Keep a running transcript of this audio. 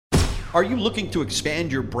Are you looking to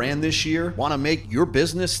expand your brand this year? Want to make your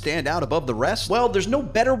business stand out above the rest? Well, there's no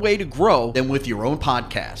better way to grow than with your own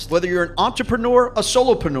podcast. Whether you're an entrepreneur, a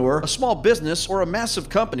solopreneur, a small business, or a massive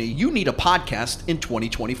company, you need a podcast in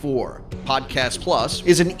 2024. Podcast Plus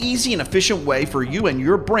is an easy and efficient way for you and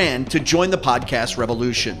your brand to join the podcast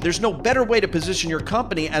revolution. There's no better way to position your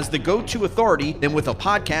company as the go-to authority than with a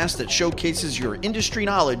podcast that showcases your industry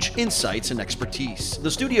knowledge, insights, and expertise.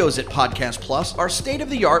 The studios at Podcast Plus are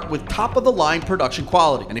state-of-the-art with top-of-the-line production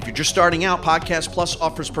quality. And if you're just starting out, Podcast Plus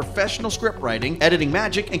offers professional script writing, editing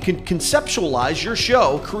magic, and can conceptualize your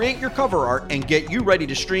show, create your cover art, and get you ready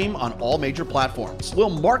to stream on all major platforms. We'll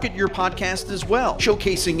market your podcast as well,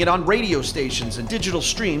 showcasing it on radio stations and digital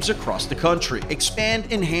streams across the country.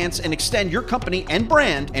 Expand, enhance, and extend your company and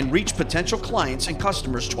brand and reach potential clients and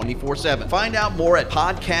customers 24/7. Find out more at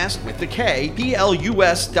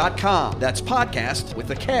podcastwithak.plus.com. That's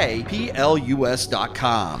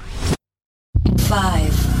podcastwithak.plus.com.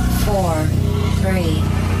 5, 4, 3,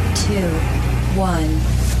 2, 1.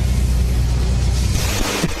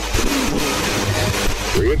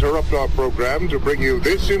 We interrupt our program to bring you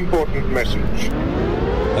this important message.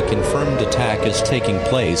 A confirmed attack is taking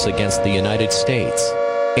place against the United States.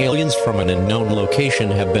 Aliens from an unknown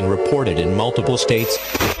location have been reported in multiple states.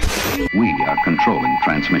 We are controlling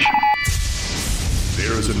transmission.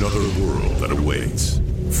 There is another world that awaits,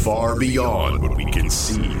 far beyond what we can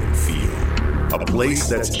see and feel. A place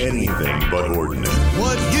that's anything but ordinary.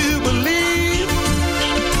 What you believe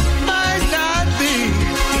might not be.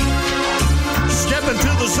 Step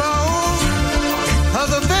into the zone of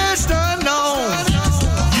the vast unknown.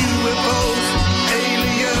 UFOs,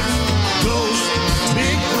 aliens, ghosts,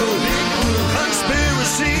 Bigfoot,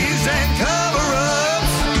 conspiracies and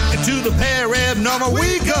cover-ups. Into the paranormal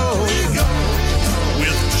we go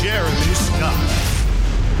with Jeremy Scott.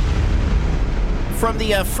 From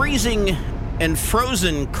the freezing and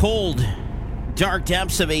frozen cold, dark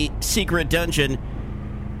depths of a secret dungeon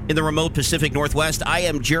in the remote Pacific Northwest, I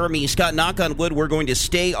am Jeremy Scott. Knock on wood, we're going to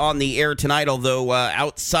stay on the air tonight, although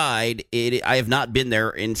outside, I have not been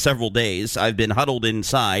there in several days. I've been huddled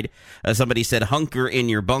inside. Somebody said, hunker in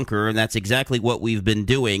your bunker, and that's exactly what we've been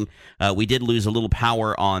doing. We did lose a little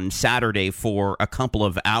power on Saturday for a couple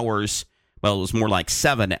of hours. Well, it was more like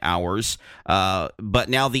 7 hours. But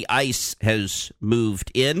now the ice has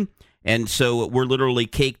moved in, and so we're literally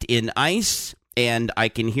caked in ice, and I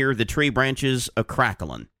can hear the tree branches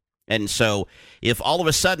a-crackling. And so if all of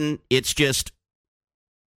a sudden it's just,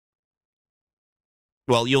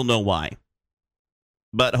 well, you'll know why.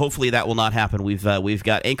 But hopefully that will not happen. We've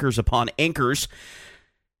got anchors upon anchors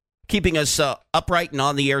keeping us upright and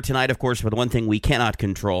on the air tonight, of course. But the one thing we cannot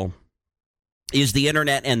control is the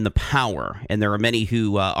internet and the power. And there are many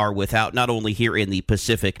who are without, not only here in the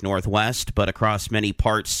Pacific Northwest, but across many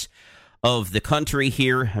parts of the country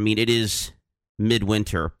here. I mean, it is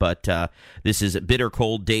midwinter, but this is bitter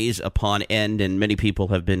cold, days upon end, and many people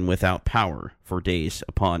have been without power for days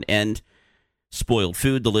upon end. Spoiled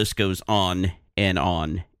food, the list goes on and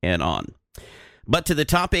on and on. But to the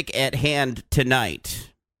topic at hand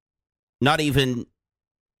tonight, not even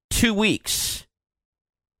 2 weeks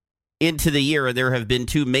into the year, there have been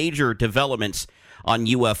two major developments on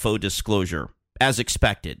UFO disclosure, as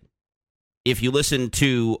expected. If you listen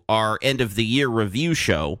to our end-of-the-year review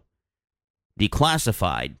show,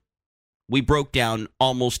 Declassified, we broke down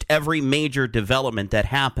almost every major development that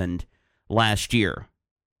happened last year.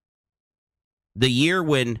 The year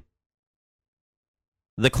when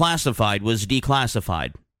the classified was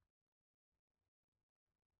declassified.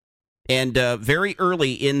 And very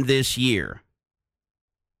early in this year,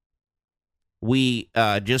 we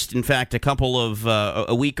just, in fact, a little over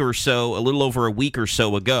a week or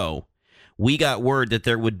so ago, we got word that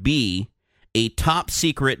there would be a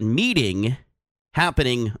top-secret meeting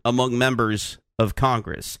happening among members of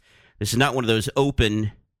Congress. This is not one of those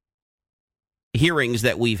open hearings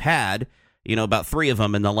that we've had, about 3 of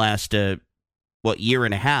them in the last, year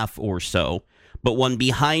and a half or so, but one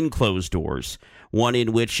behind closed doors, one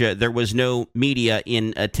in which there was no media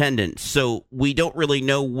in attendance. So we don't really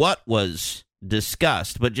know what was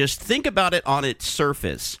discussed, but just think about it on its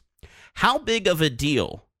surface. How big of a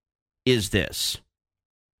deal is this?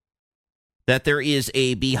 That there is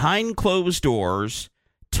a behind closed doors,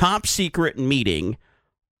 top secret meeting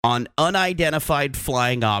on unidentified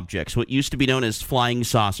flying objects, what used to be known as flying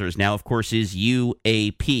saucers, now, of course, is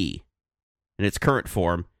UAP. In its current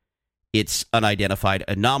form, it's unidentified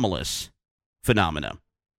anomalous phenomena.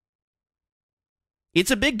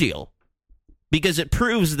 It's a big deal because it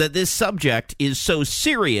proves that this subject is so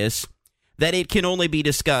serious that it can only be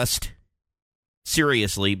discussed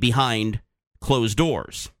seriously behind closed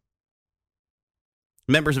doors.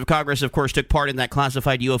 Members of Congress, of course, took part in that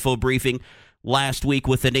classified UFO briefing last week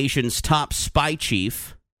with the nation's top spy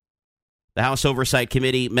chief. The House Oversight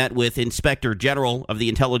Committee met with Inspector General of the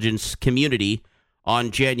Intelligence Community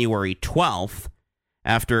on January 12th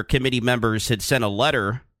after committee members had sent a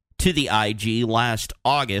letter to the IG last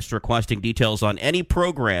August requesting details on any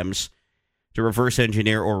programs to reverse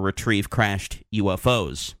engineer or retrieve crashed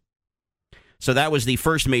UFOs. So that was the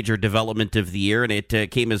first major development of the year, and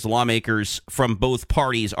it came as lawmakers from both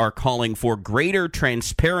parties are calling for greater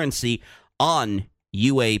transparency on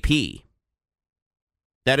UAP.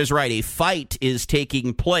 That is right. A fight is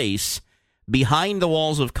taking place behind the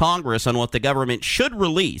walls of Congress on what the government should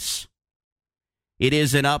release. It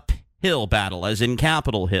is an uphill battle, as in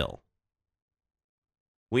Capitol Hill.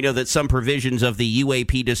 We know that some provisions of the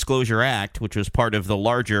UAP Disclosure Act, which was part of the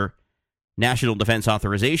larger National Defense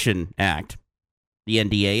Authorization Act, the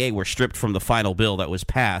NDAA, were stripped from the final bill that was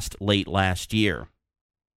passed late last year.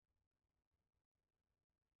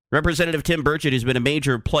 Representative Tim Burchett, who's been a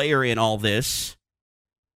major player in all this,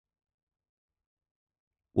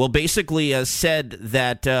 well, basically said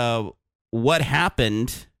that what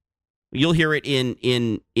happened, you'll hear it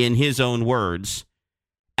in his own words,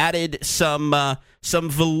 added some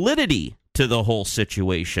validity to the whole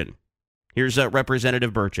situation. Here's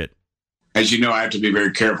Representative Burchett. As you know, I have to be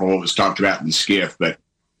very careful what was talked about in the skiff, but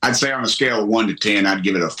I'd say on a scale of 1 to 10, I'd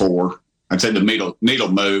give it a 4. I'd say the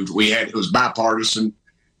needle moved. It was bipartisan.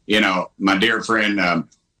 You know, my dear friend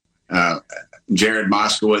Jared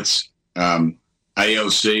Moskowitz,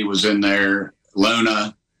 AOC was in there,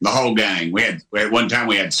 Luna, the whole gang. We had one time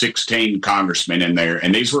we had 16 congressmen in there,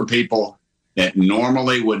 and these were people that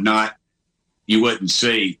normally you wouldn't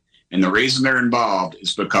see. And the reason they're involved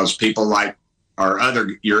is because people like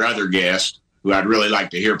your other guest, who I'd really like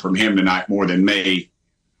to hear from him tonight more than me,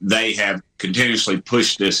 they have continuously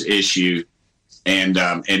pushed this issue and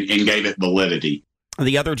gave it validity.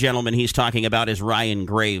 The other gentleman he's talking about is Ryan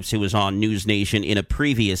Graves, who was on News Nation in a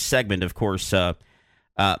previous segment. Of course,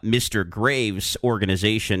 Mr. Graves'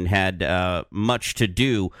 organization had much to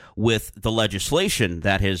do with the legislation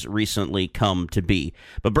that has recently come to be.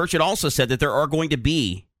 But Burchett also said that there are going to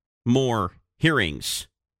be more hearings.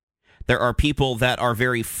 There are people that are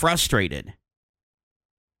very frustrated.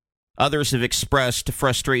 Others have expressed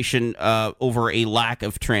frustration over a lack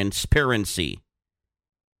of transparency.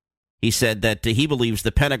 He said that he believes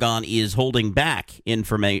the Pentagon is holding back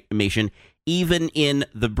information even in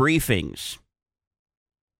the briefings.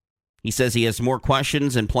 He says he has more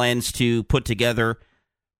questions and plans to put together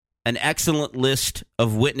an excellent list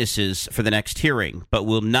of witnesses for the next hearing, but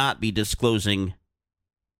will not be disclosing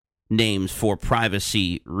names for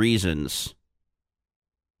privacy reasons.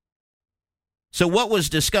 So what was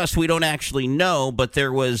discussed, we don't actually know, but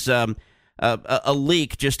there was a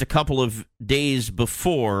leak just a couple of days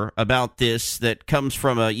before about this that comes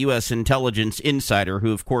from a U.S. intelligence insider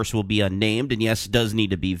who, of course, will be unnamed and, yes, does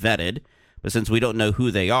need to be vetted. But since we don't know who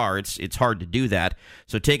they are, it's hard to do that.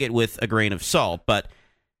 So take it with a grain of salt. But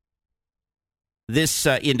this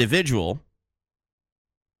individual,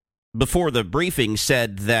 before the briefing,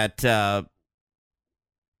 said that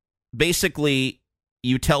basically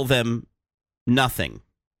you tell them nothing.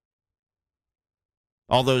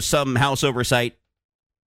 Although some House Oversight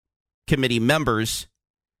Committee members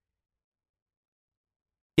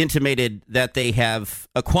intimated that they have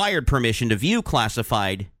acquired permission to view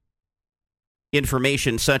classified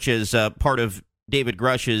information, such as part of David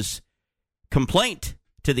Grush's complaint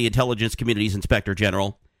to the Intelligence Community's Inspector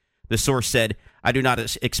General. The source said, "I do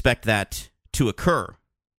not expect that to occur,"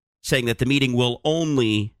 saying that the meeting will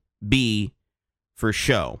only be for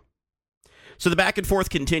show. So the back and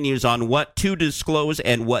forth continues on what to disclose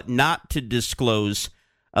and what not to disclose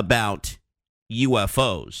about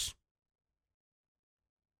UFOs.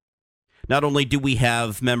 Not only do we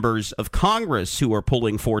have members of Congress who are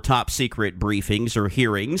pulling for top-secret briefings or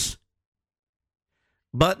hearings,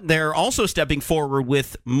 but they're also stepping forward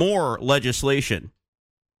with more legislation.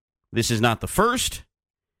 This is not the first,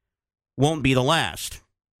 won't be the last.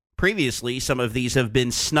 Previously, some of these have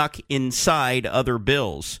been snuck inside other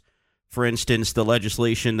bills. For instance, the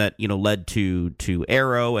legislation that led to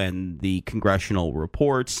Arrow and the congressional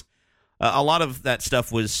reports. A lot of that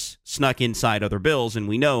stuff was snuck inside other bills, and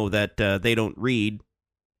we know that they don't read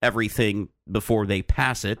everything before they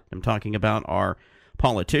pass it. I'm talking about our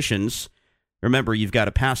politicians. Remember, you've got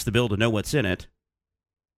to pass the bill to know what's in it.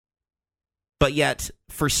 But yet,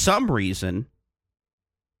 for some reason,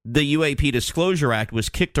 the UAP Disclosure Act was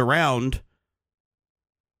kicked around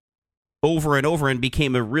over and over and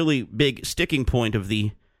became a really big sticking point of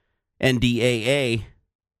the NDAA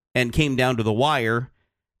and came down to the wire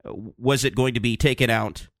Was it going to be taken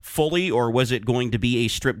out fully, or was it going to be a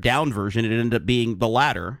stripped-down version? It ended up being the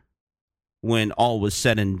latter when all was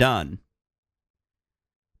said and done.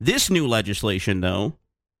 This new legislation, though,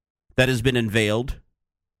 that has been unveiled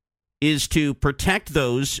is to protect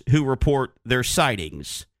those who report their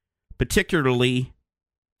sightings, particularly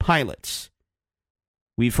pilots.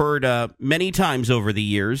 We've heard many times over the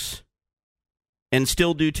years, and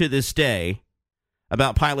still do to this day,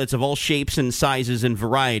 about pilots of all shapes and sizes and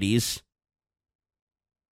varieties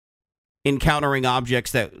encountering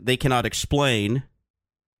objects that they cannot explain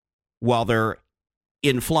while they're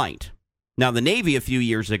in flight. Now, the Navy a few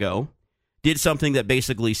years ago did something that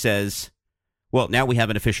basically says, well, now we have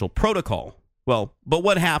an official protocol. Well, but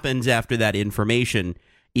what happens after that information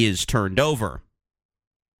is turned over?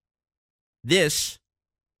 This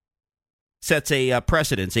sets a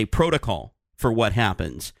precedence, a protocol for what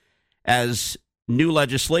happens as new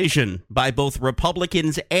legislation by both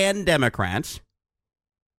Republicans and Democrats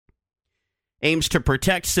aims to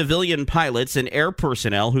protect civilian pilots and air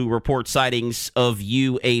personnel who report sightings of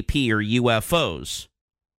UAP or UFOs.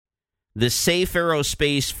 The Safe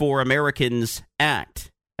Aerospace for Americans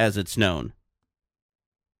Act, as it's known.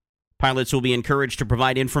 Pilots will be encouraged to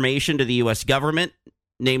provide information to the U.S. government,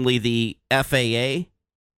 namely the FAA,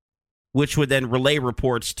 which would then relay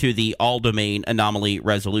reports to the All-Domain Anomaly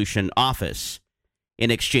Resolution Office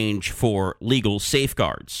in exchange for legal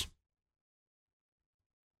safeguards.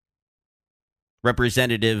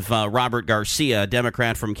 Representative Robert Garcia, a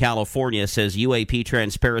Democrat from California, says UAP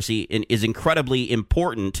transparency is incredibly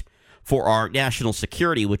important for our national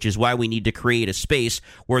security, which is why we need to create a space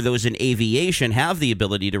where those in aviation have the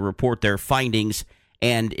ability to report their findings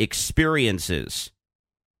and experiences.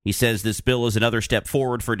 He says this bill is another step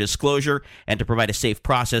forward for disclosure and to provide a safe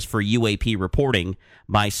process for UAP reporting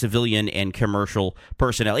by civilian and commercial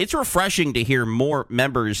personnel. It's refreshing to hear more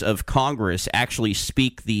members of Congress actually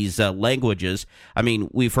speak these languages. I mean,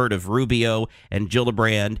 we've heard of Rubio and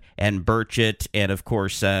Gillibrand and Burchett, and of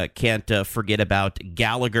course, can't forget about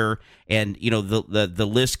Gallagher, and you know the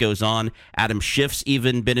list goes on. Adam Schiff's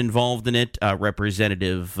even been involved in it.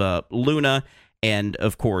 Representative Luna, and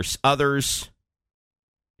of course others.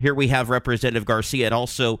 Here we have Representative Garcia and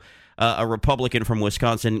also a Republican from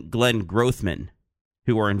Wisconsin, Glenn Grothman,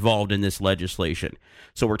 who are involved in this legislation.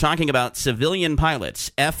 So we're talking about civilian pilots,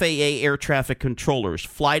 FAA air traffic controllers,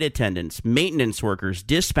 flight attendants, maintenance workers,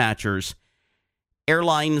 dispatchers,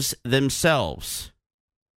 airlines themselves.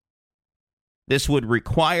 This would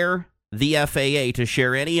require the FAA to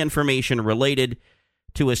share any information related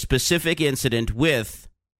to a specific incident with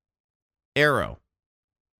Aero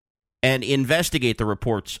and investigate the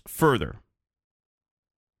reports further.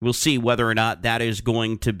 We'll see whether or not that is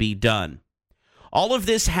going to be done. All of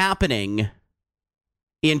this happening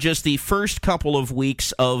in just the first couple of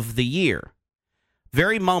weeks of the year.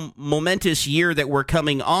 Very momentous year that we're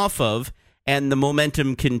coming off of, and the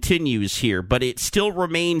momentum continues here, but it still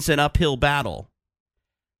remains an uphill battle.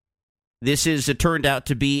 This is turned out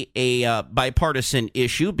to be a bipartisan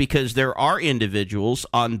issue because there are individuals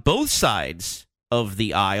on both sides of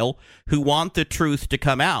the aisle who want the truth to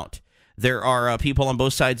come out. There are people on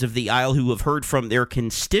both sides of the aisle who have heard from their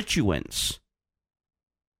constituents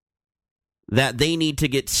that they need to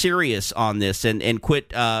get serious on this and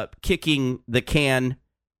quit kicking the can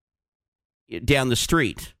down the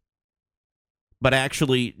street, but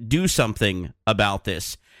actually do something about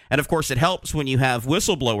this. And of course, it helps when you have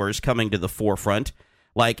whistleblowers coming to the forefront,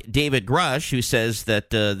 like David Grush, who says that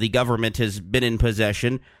the government has been in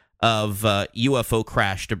possession of UFO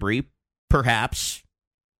crash debris, perhaps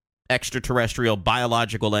extraterrestrial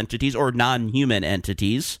biological entities or non-human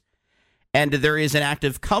entities, and there is an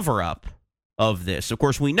active cover-up of this. Of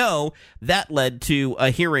course, we know that led to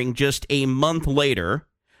a hearing just a month later.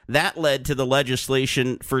 That led to the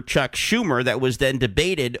legislation for Chuck Schumer that was then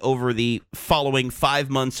debated over the following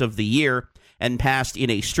 5 months of the year and passed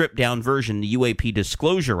in a stripped-down version, the UAP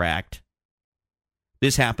Disclosure Act.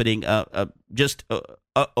 This happening just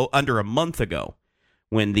under a month ago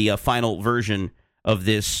when the final version of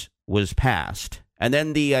this was passed. And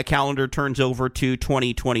then the calendar turns over to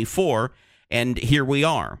 2024, and here we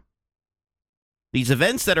are. These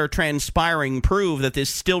events that are transpiring prove that this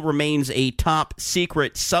still remains a top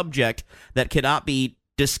secret subject that cannot be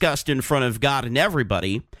discussed in front of God and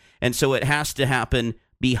everybody, and so it has to happen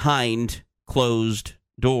behind closed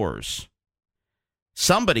doors.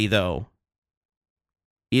 Somebody, though,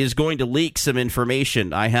 is going to leak some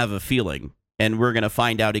information, I have a feeling, and we're going to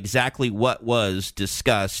find out exactly what was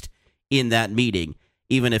discussed in that meeting,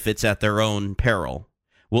 even if it's at their own peril.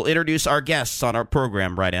 We'll introduce our guests on our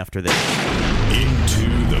program right after this. Into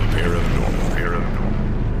the paranormal.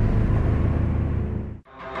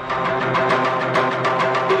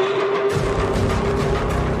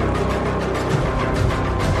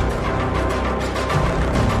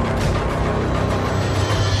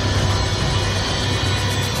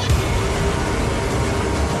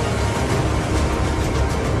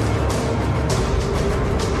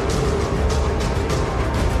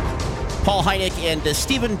 Paul Hynek and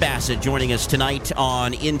Stephen Bassett joining us tonight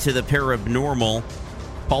on Into the Paranormal.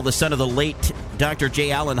 Paul, the son of the late Dr. J.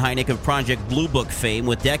 Allen Hynek of Project Blue Book fame,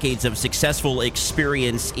 with decades of successful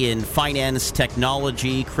experience in finance,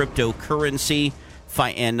 technology, cryptocurrency,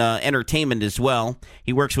 and entertainment as well.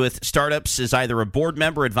 He works with startups as either a board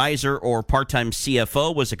member, advisor, or part-time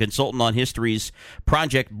CFO, was a consultant on history's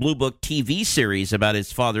Project Blue Book TV series about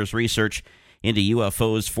his father's research into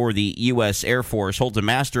UFOs for the U.S. Air Force, holds a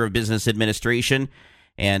Master of Business Administration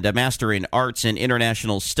and a Master in Arts and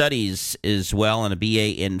International Studies as well, and a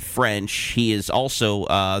BA in French. He is also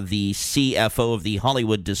the CFO of the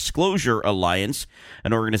Hollywood Disclosure Alliance,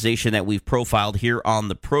 an organization that we've profiled here on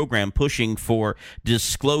the program, pushing for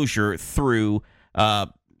disclosure through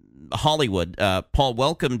Hollywood. Paul,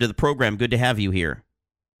 welcome to the program. Good to have you here.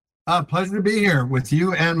 Pleasure to be here with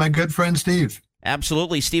you and my good friend Steve.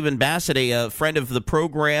 Absolutely. Stephen Bassett, a friend of the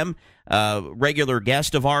program, regular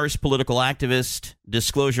guest of ours, political activist,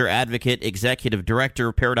 disclosure advocate, executive director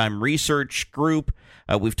of Paradigm Research Group.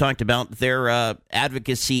 We've talked about their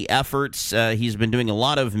advocacy efforts. He's been doing a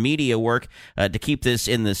lot of media work to keep this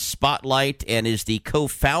in the spotlight, and is the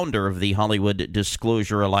co-founder of the Hollywood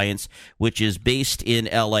Disclosure Alliance, which is based in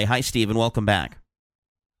L.A. Hi, Stephen. Welcome back.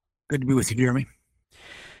 Good to be with you, Jeremy.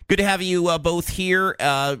 Good to have you both here.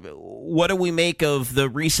 What do we make of the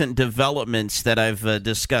recent developments that I've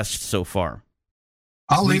discussed so far?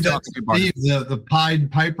 I'll leave that to Steve, the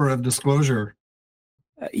Pied Piper of disclosure.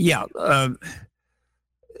 There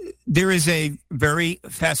is a very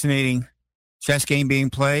fascinating chess game being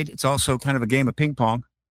played. It's also kind of a game of ping pong,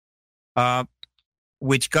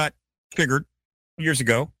 which got triggered years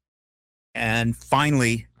ago and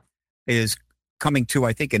finally is coming to,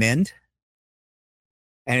 I think, an end.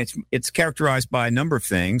 And it's characterized by a number of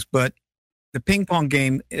things, but the ping pong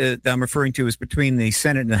game that I'm referring to is between the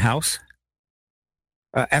Senate and the House.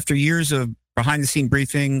 After years of behind-the-scene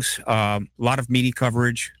briefings, a lot of media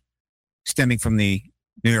coverage stemming from the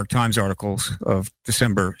New York Times articles of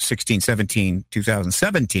December 16, 17,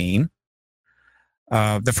 2017,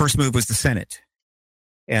 the first move was the Senate.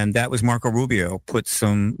 And that was Marco Rubio put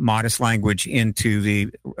some modest language into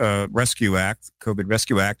the Rescue Act, COVID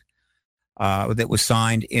Rescue Act, that was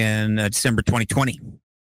signed in December 2020.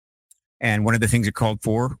 And one of the things it called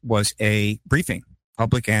for was a briefing,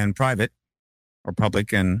 public and private, or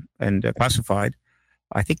public and classified,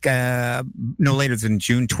 I think no later than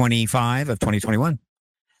June 25 of 2021.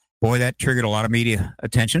 Boy, that triggered a lot of media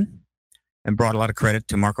attention and brought a lot of credit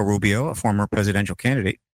to Marco Rubio, a former presidential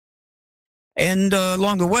candidate. And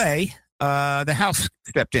along the way, the House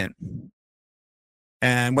stepped in.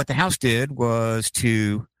 And what the House did was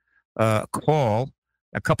to call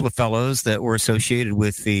a couple of fellows that were associated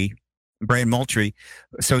with the Brian Moultrie,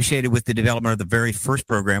 associated with the development of the very first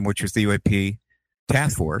program, which was the UAP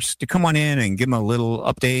task force, to come on in and give them a little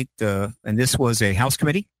update. And this was a House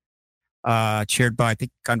committee chaired by, I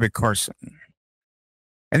think, Andre Carson.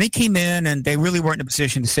 And they came in and they really weren't in a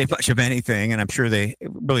position to say much of anything. And I'm sure they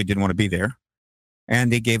really didn't want to be there.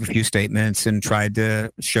 And they gave a few statements and tried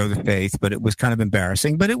to show the faith, but it was kind of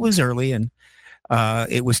embarrassing. But it was early, and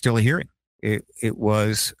it was still a hearing. It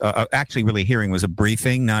was actually really a hearing. It was a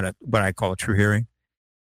briefing, not what I call a true hearing.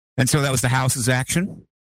 And so that was the House's action.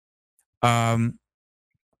 Then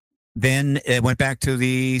it went back to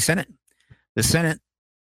the Senate. The Senate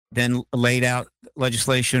then laid out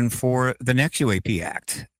legislation for the next UAP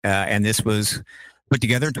Act. And this was put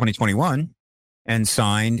together in 2021 and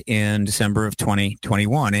signed in December of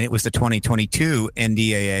 2021. And it was the 2022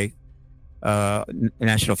 NDAA,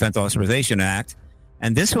 National Defense Authorization Act.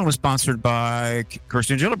 And this one was sponsored by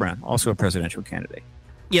Kirsten Gillibrand, also a presidential candidate.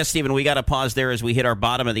 Yes, Stephen, we got to pause there as we hit our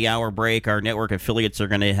bottom of the hour break. Our network affiliates are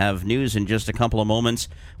going to have news in just a couple of moments.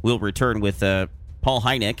 We'll return with Paul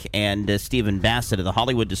Hynek and Stephen Bassett of the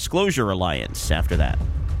Hollywood Disclosure Alliance after that.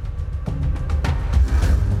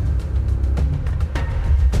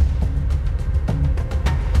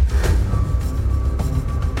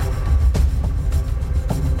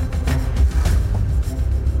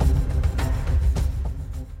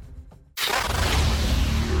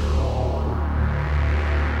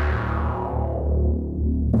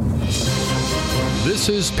 This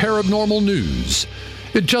is Paranormal News.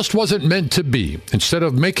 It just wasn't meant to be. Instead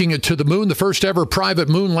of making it to the moon, the first ever private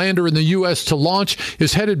moon lander in the U.S. to launch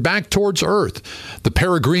is headed back towards Earth. The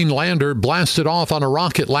Peregrine lander blasted off on a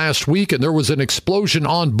rocket last week, and there was an explosion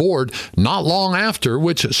on board not long after,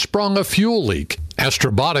 which sprung a fuel leak.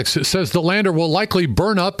 Astrobotics says the lander will likely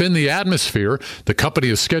burn up in the atmosphere. The company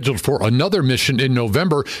is scheduled for another mission in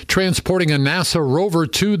November, transporting a NASA rover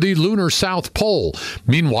to the lunar South Pole.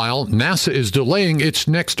 Meanwhile, NASA is delaying its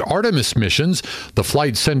next Artemis missions. The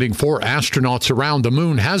flight sending 4 astronauts around the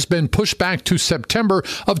moon has been pushed back to September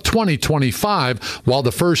of 2025, while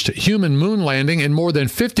the first human moon landing in more than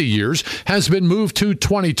 50 years has been moved to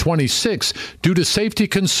 2026 due to safety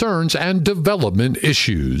concerns and development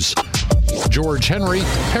issues. George Henry,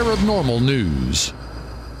 Paranormal News.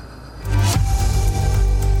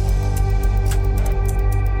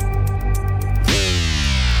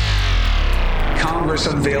 Congress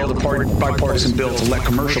unveiled a bipartisan bill to let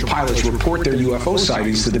commercial pilots report their UFO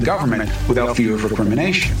sightings to the government without fear of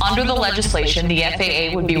recrimination. Under the legislation, the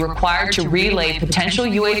FAA would be required to relay potential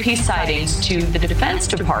UAP sightings to the Defense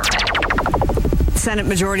Department. Senate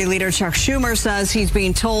Majority Leader Chuck Schumer says he's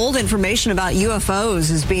being told information about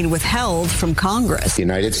UFOs is being withheld from Congress. The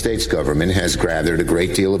United States government has gathered a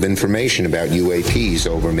great deal of information about UAPs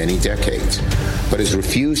over many decades, but has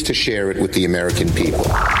refused to share it with the American people.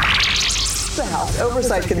 The House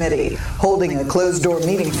Oversight Committee holding a closed-door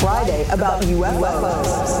meeting Friday about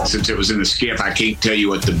UFOs. Since it was in the skiff, I can't tell you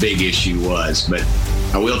what the big issue was, but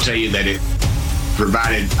I will tell you that it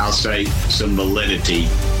provided, I'll say, some validity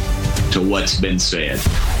to what's been said.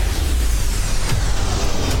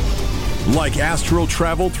 Like astral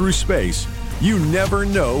travel through space, you never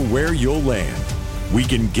know where you'll land. We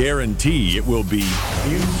can guarantee it will be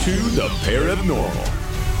into the paranormal.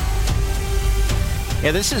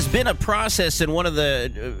 Yeah, this has been a process, and one of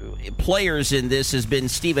the players in this has been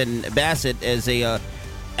Stephen Bassett as a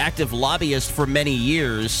active lobbyist for many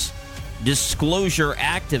years, disclosure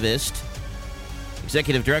activist,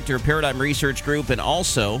 executive director of Paradigm Research Group, and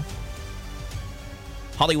also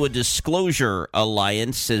Hollywood Disclosure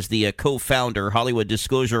Alliance as the co-founder.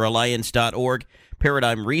 HollywoodDisclosureAlliance.org,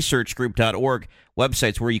 ParadigmResearchGroup.org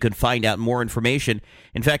websites where you can find out more information.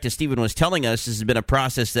 In fact, as Stephen was telling us, this has been a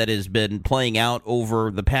process that has been playing out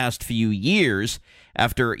over the past few years.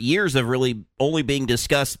 After years of really only being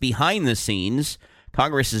discussed behind the scenes,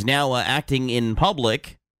 Congress is now acting in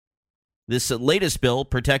public. This latest bill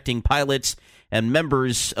protecting pilots and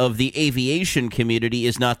members of the aviation community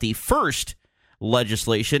is not the first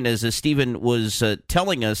legislation, as Stephen was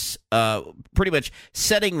telling us, pretty much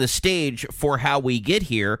setting the stage for how we get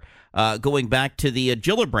here, going back to the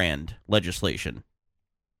Gillibrand legislation.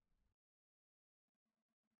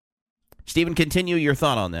 Stephen, continue your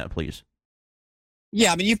thought on that, please.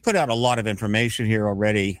 Yeah, I mean, you've put out a lot of information here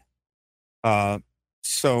already,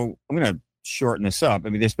 so I'm going to shorten this up. I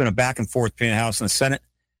mean, there's been a back and forth between the House and the Senate,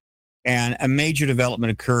 and a major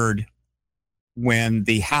development occurred when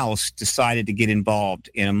the House decided to get involved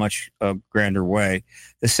in a much grander way.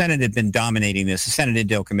 The Senate had been dominating this, the Senate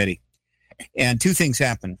Intel Committee. And two things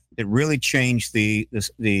happened that really changed the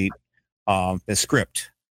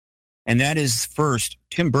script. And that is, first,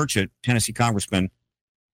 Tim Burchett, Tennessee congressman,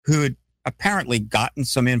 who had apparently gotten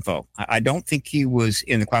some info. I don't think he was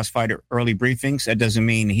in the classified early briefings. That doesn't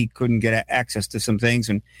mean he couldn't get access to some things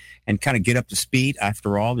and kind of get up to speed.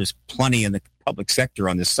 After all, there's plenty in the public sector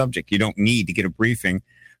on this subject. You don't need to get a briefing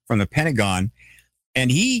from the Pentagon.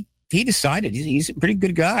 And he decided, he's a pretty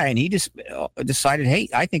good guy, and he just decided, hey,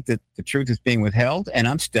 I think that the truth is being withheld, and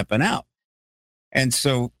I'm stepping out. And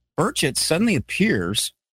so Burchett suddenly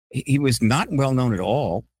appears. He was not well known at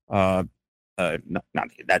all.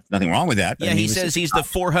 Nothing wrong with that. Yeah, he says he's the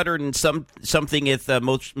 400 and somethingth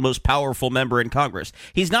most powerful member in Congress.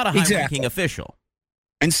 He's not a high-ranking official.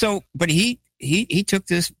 And so, but he took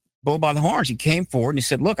this bull by the horns. He came forward and he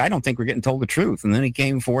said, look, I don't think we're getting told the truth. And then he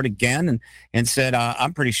came forward again and said,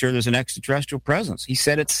 I'm pretty sure there's an extraterrestrial presence. He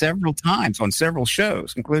said it several times on several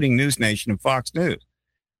shows, including News Nation and Fox News.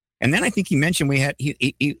 And then I think he mentioned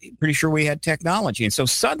he pretty sure we had technology. And so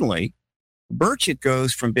suddenly, Burchett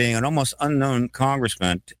goes from being an almost unknown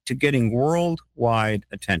congressman to getting worldwide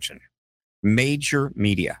attention, major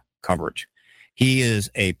media coverage. He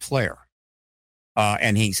is a player,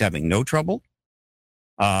 and he's having no trouble.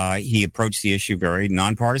 He approached the issue very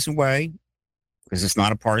nonpartisan way, because it's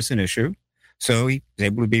not a partisan issue. So he was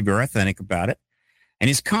able to be very authentic about it. And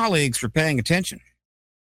his colleagues were paying attention.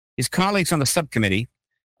 His colleagues on the subcommittee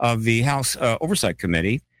of the House Oversight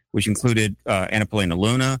Committee, which included Anna Paulina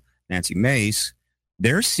Luna, Nancy Mace,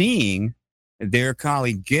 they're seeing their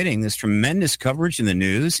colleague getting this tremendous coverage in the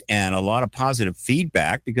news and a lot of positive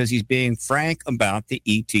feedback because he's being frank about the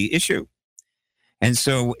ET issue. And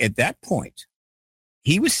so at that point,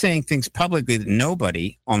 he was saying things publicly that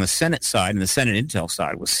nobody on the Senate side and the Senate Intel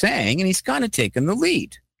side was saying, and he's kind of taken the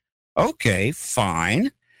lead. Okay,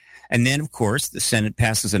 fine. And then, of course, the Senate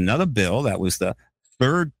passes another bill. That was the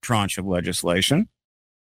third tranche of legislation.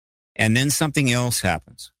 And then something else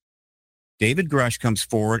happens. David Grush comes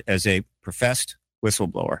forward as a professed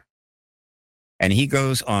whistleblower. And he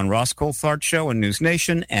goes on Ross Coulthard's show in News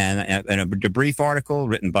Nation and a debrief article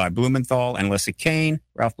written by Blumenthal and Leslie Kean,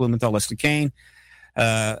 Ralph Blumenthal, Leslie Kean,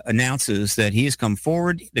 announces that he has come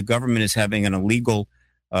forward. The government is having an illegal,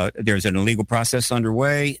 there's an illegal process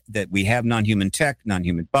underway, that we have non-human tech,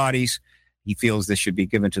 non-human bodies. He feels this should be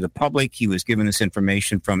given to the public. He was given this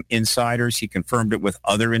information from insiders. He confirmed it with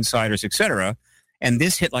other insiders, etc. And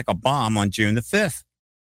this hit like a bomb on June the 5th.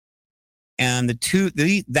 And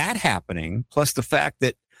that happening, plus the fact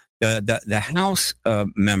that the House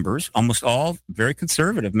members, almost all very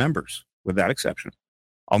conservative members, without exception,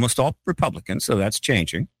 almost all Republicans, so that's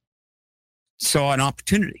changing, saw an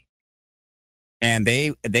opportunity. And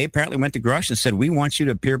they apparently went to Grush and said, we want you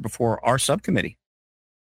to appear before our subcommittee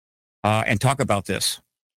and talk about this.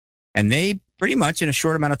 And they pretty much in a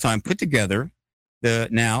short amount of time put together the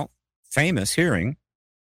now famous hearing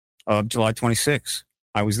of July 26th.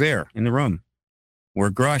 I was there in the room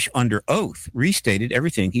where Grush, under oath, restated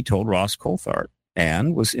everything he told Ross Coulthard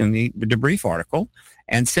and was in the debrief article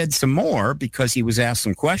and said some more because he was asked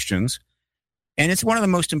some questions. And it's one of the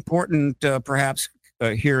most important, perhaps,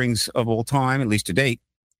 hearings of all time, at least to date.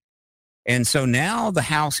 And so now the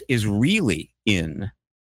House is really in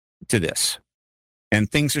to this,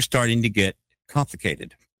 and things are starting to get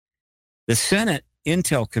complicated. The Senate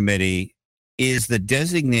Intel Committee is the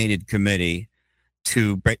designated committee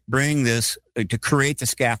to bring this, to create the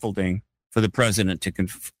scaffolding for the president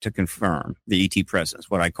to confirm the ET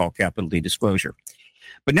presence, what I call capital D disclosure.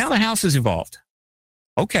 But now the House has evolved.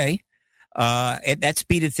 Okay. That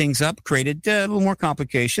speeded things up, created a little more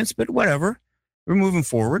complications, but whatever. We're moving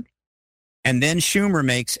forward. And then Schumer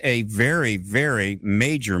makes a very, very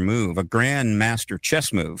major move, a grand master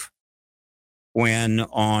chess move, when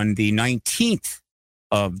on the 19th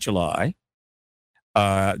of July,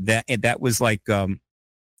 that was like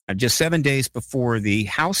just 7 days before the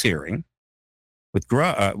House hearing with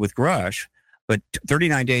Grush, but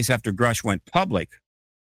 39 days after Grush went public,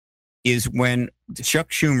 is when Chuck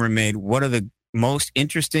Schumer made one of the most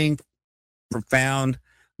interesting, profound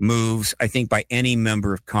moves, I think, by any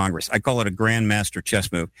member of Congress. I call it a grandmaster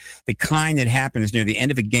chess move, the kind that happens near the end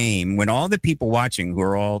of a game when all the people watching, who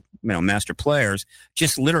are all master players,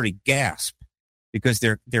 just literally gasp because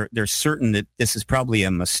they're certain that this is probably a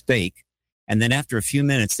mistake. And then after a few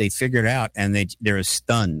minutes, they figure it out and they're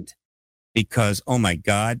stunned because, oh my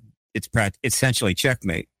God, it's essentially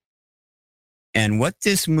checkmate. And what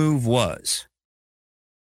this move was,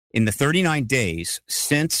 in the 39 days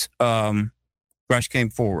since Grush came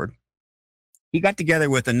forward, he got together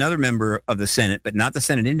with another member of the Senate, but not the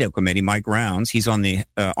Senate Intel Committee, Mike Rounds. He's on the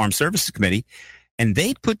Armed Services Committee. And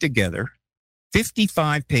they put together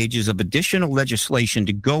 55 pages of additional legislation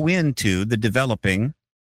to go into the developing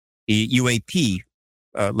the UAP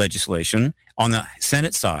legislation on the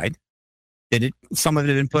Senate side. Some of it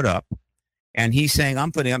had been put up. And he's saying,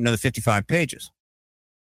 I'm putting up another 55 pages.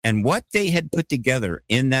 And what they had put together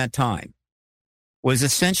in that time was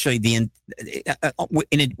essentially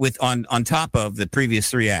on top of the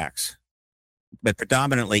previous three acts, but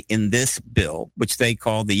predominantly in this bill, which they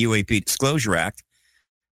call the UAP Disclosure Act,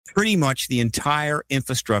 pretty much the entire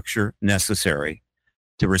infrastructure necessary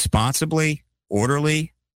to responsibly,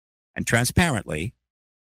 orderly, and transparently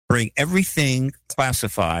bring everything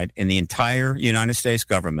classified in the entire United States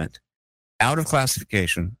government out of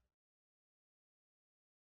classification,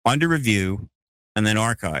 under review, and then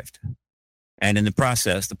archived. And in the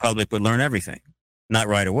process, the public would learn everything. Not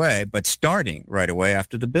right away, but starting right away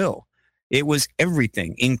after the bill. It was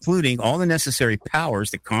everything, including all the necessary powers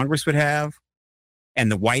that Congress would have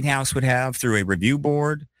and the White House would have through a review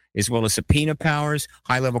board, as well as subpoena powers,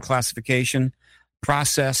 high-level classification,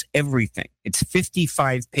 process, everything. It's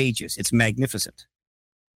 55 pages. It's magnificent.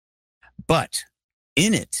 But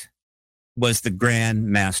in it was the grand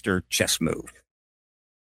master chess move.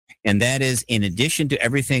 And that is, in addition to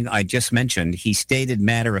everything I just mentioned, he stated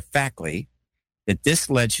matter-of-factly that this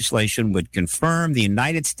legislation would confirm the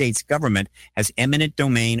United States government has eminent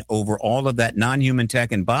domain over all of that non-human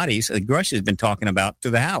tech and bodies that Grush has been talking about to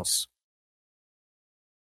the House.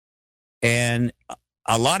 And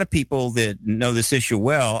a lot of people that know this issue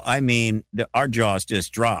well, I mean, our jaws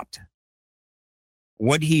just dropped.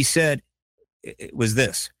 What he said was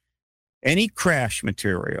this: any crash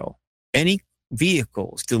material, any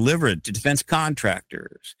vehicles delivered to defense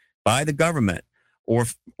contractors by the government or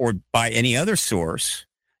by any other source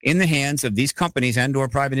in the hands of these companies and or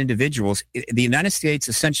private individuals, the United States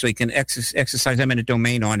essentially can exercise eminent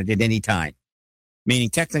domain on it at any time, meaning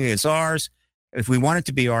technically it's ours, If we want it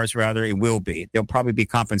to be ours, rather, it will be. There'll probably be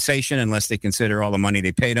compensation unless they consider all the money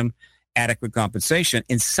they paid them adequate compensation.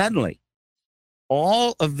 And suddenly,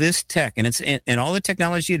 all of this tech and all the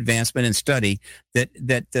technology advancement and study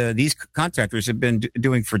that these contractors have been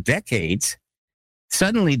doing for decades,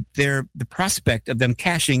 suddenly the prospect of them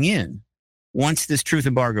cashing in once this truth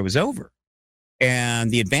embargo is over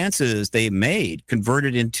and the advances they made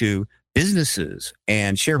converted into businesses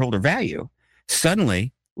and shareholder value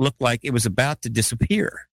suddenly looked like it was about to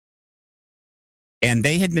disappear. And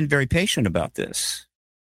they had been very patient about this.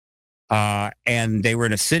 And they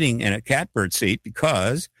were sitting in a catbird seat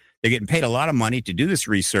because they're getting paid a lot of money to do this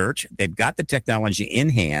research. They've got the technology in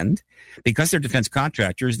hand. Because they're defense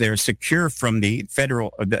contractors, they're secure from the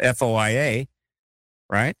FOIA,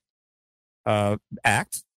 right,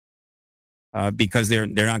 Act, because they're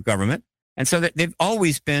not government. And so they've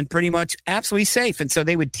always been pretty much absolutely safe. And so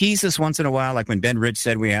they would tease us once in a while, like when Ben Rich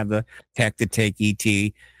said we have the tech to take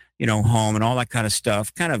ET, home and all that kind of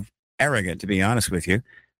stuff. Kind of arrogant, to be honest with you.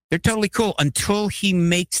 They're totally cool until he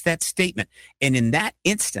makes that statement. And in that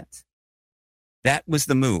instant, that was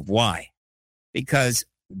the move. Why? Because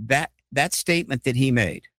that statement that he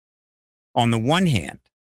made, on the one hand,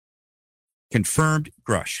 confirmed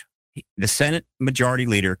Grush. The Senate Majority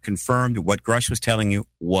Leader confirmed what Grush was telling you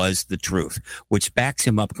was the truth, which backs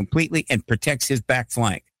him up completely and protects his back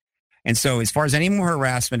flank. And so as far as any more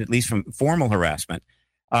harassment, at least from formal harassment,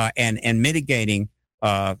 and mitigating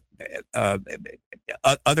other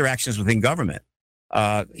actions within government,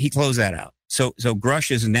 he closed that out. So Grush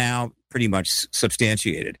is now pretty much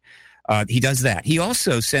substantiated. He does that. He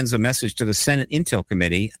also sends a message to the Senate Intel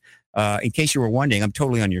Committee. In case you were wondering, I'm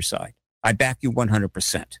totally on your side. I back you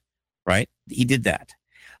 100%. Right? He did that.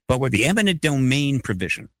 But with the eminent domain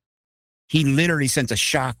provision, he literally sent a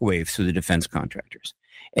shockwave through the defense contractors.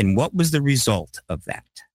 And what was the result of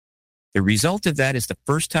that? The result of that is the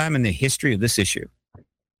first time in the history of this issue,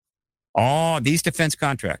 all these defense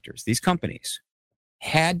contractors, these companies,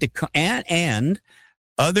 had to, and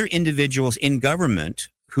other individuals in government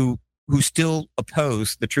who still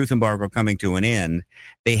oppose the truth embargo coming to an end,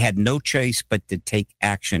 they had no choice but to take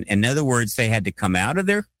action. In other words, they had to come out of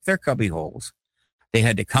their cubby holes. They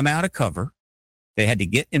had to come out of cover. They had to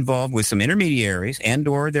get involved with some intermediaries and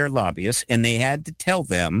or their lobbyists, and they had to tell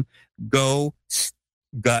them, go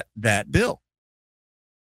gut that bill.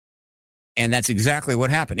 And that's exactly what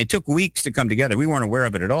happened. It took weeks to come together. We weren't aware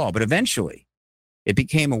of it at all, but eventually it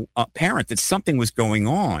became apparent that something was going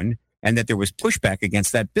on and that there was pushback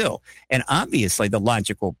against that bill. And obviously the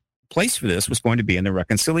logical place for this was going to be in the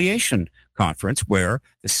reconciliation conference, where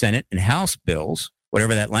the Senate and House bills,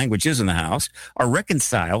 whatever that language is in the House, are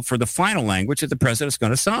reconciled for the final language that the president's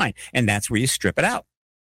going to sign. And that's where you strip it out.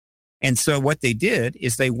 And so what they did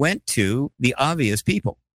is they went to the obvious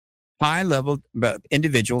people, high-level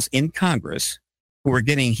individuals in Congress who were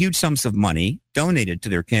getting huge sums of money donated to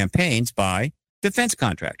their campaigns by defense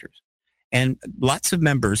contractors. And lots of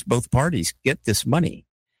members, both parties, get this money.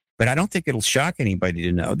 But I don't think it'll shock anybody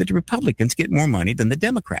to know that the Republicans get more money than the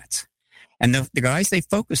Democrats. And the guys they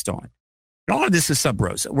focused on, and all of this is sub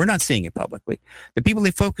rosa. We're not seeing it publicly. The people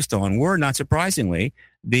they focused on were, not surprisingly,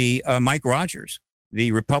 the Mike Rogers,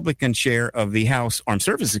 the Republican chair of the House Armed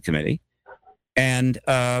Services Committee, and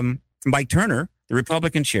Mike Turner, the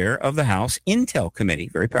Republican chair of the House Intel Committee.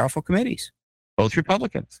 Very powerful committees, both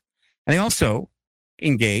Republicans. And they also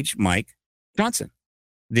engaged Mike Johnson,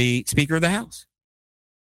 the Speaker of the House,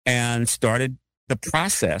 and started the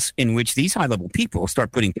process in which these high-level people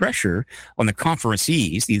start putting pressure on the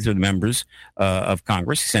conferencees. These are the members of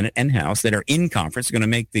Congress, Senate, and House that are in conference, going to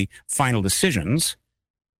make the final decisions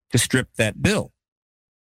to strip that bill.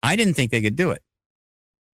 I didn't think they could do it.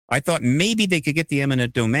 I thought maybe they could get the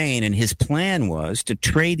eminent domain, and his plan was to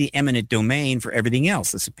trade the eminent domain for everything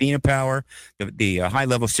else: the subpoena power, the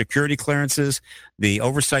high-level security clearances, the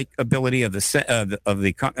oversight ability of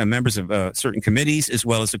the members of certain committees, as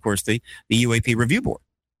well as, of course, the UAP review board.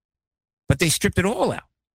 But they stripped it all out.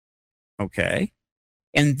 Okay.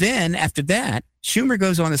 And then after that, Schumer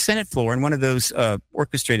goes on the Senate floor in one of those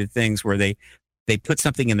orchestrated things where they put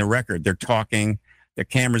something in the record. They're talking, their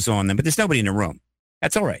cameras on them, but there's nobody in the room.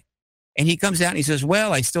 That's all right. And he comes out and he says,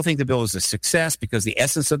 well, I still think the bill is a success because the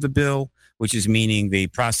essence of the bill, which is meaning the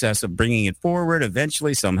process of bringing it forward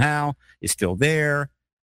eventually somehow, is still there.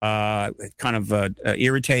 Kind of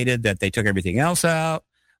irritated that they took everything else out.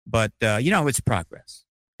 But, it's progress.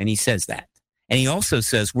 And he says that. And he also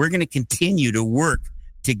says, we're going to continue to work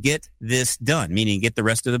to get this done, meaning get the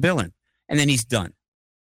rest of the bill in. And then he's done.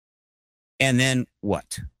 And then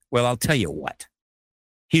what? Well, I'll tell you what.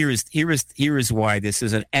 Here is why this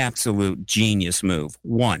is an absolute genius move.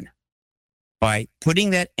 One, by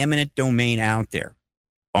putting that eminent domain out there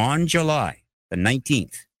on July the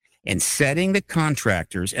 19th and setting the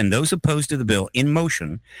contractors and those opposed to the bill in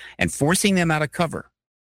motion and forcing them out of cover.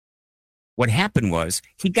 What happened was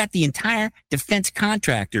he got the entire defense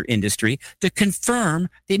contractor industry to confirm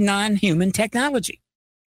the non-human technology.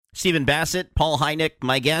 Stephen Bassett, Paul Hynek,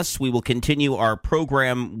 my guests. We will continue our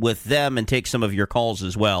program with them and take some of your calls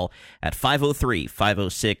as well at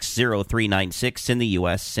 503-506-0396 in the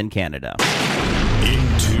U.S. and Canada.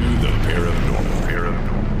 Into the paranormal.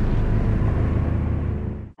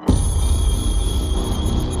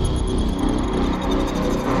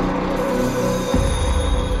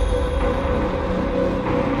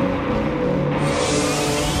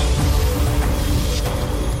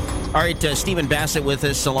 All right, Stephen Bassett with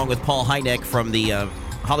us, along with Paul Hynek from the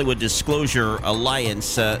Hollywood Disclosure Alliance.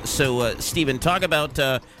 So, Stephen, talk about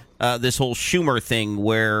this whole Schumer thing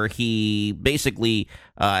where he basically,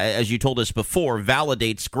 as you told us before,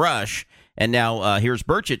 validates Grush. And now here's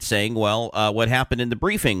Burchett saying, well, what happened in the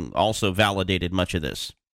briefing also validated much of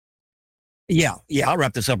this. Yeah, I'll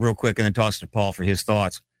wrap this up real quick and then toss to Paul for his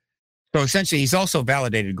thoughts. So essentially, he's also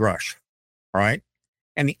validated Grush, all right?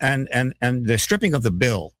 And the stripping of the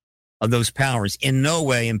bill of those powers in no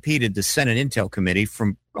way impeded the Senate Intel Committee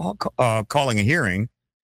from calling a hearing.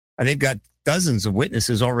 They've got dozens of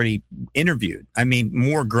witnesses already interviewed. I mean,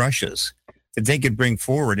 more Grushes that they could bring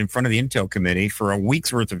forward in front of the Intel Committee for a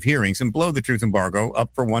week's worth of hearings and blow the truth embargo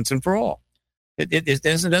up for once and for all. It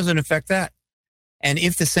doesn't affect that. And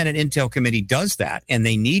if the Senate Intel Committee does that, and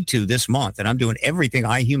they need to this month, and I'm doing everything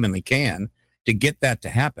I humanly can to get that to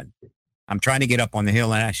happen, I'm trying to get up on the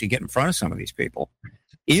hill and actually get in front of some of these people.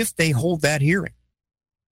 If they hold that hearing,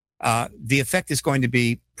 the effect is going to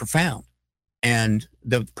be profound. And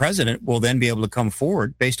the president will then be able to come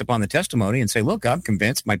forward based upon the testimony and say, look, I'm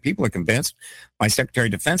convinced. My people are convinced. My Secretary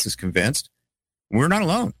of Defense is convinced. We're not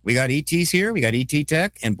alone. We got ETs here. We got ET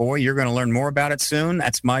Tech. And boy, you're going to learn more about it soon.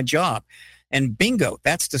 That's my job. And bingo,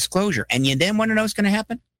 that's disclosure. And you then want to know what's going to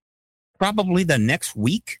happen? Probably the next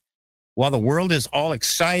week, while the world is all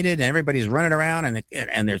excited and everybody's running around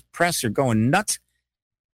and their press are going nuts.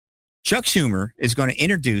 Chuck Schumer is going to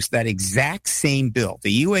introduce that exact same bill,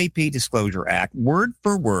 the UAP Disclosure Act, word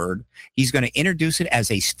for word. He's going to introduce it as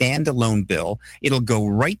a standalone bill. It'll go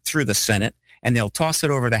right through the Senate, and they'll toss it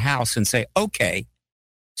over the House and say, okay,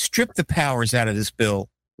 strip the powers out of this bill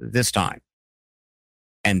this time.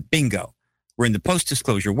 And bingo, we're in the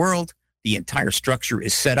post-disclosure world. The entire structure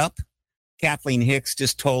is set up. Kathleen Hicks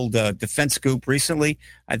just told Defense Scoop recently,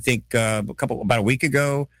 I think about a week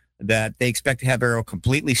ago, that they expect to have Arrow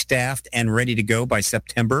completely staffed and ready to go by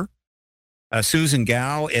September. Susan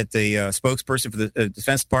Gao, at the spokesperson for the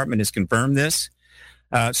Defense Department, has confirmed this.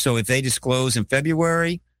 So if they disclose in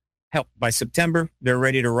February, by September, they're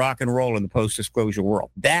ready to rock and roll in the post-disclosure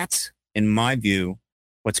world. That's, in my view,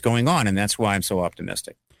 what's going on, and that's why I'm so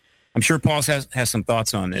optimistic. I'm sure Paul has some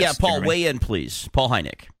thoughts on this. Yeah, Paul, Jeremy. weigh in, please. Paul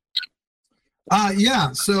Hynek.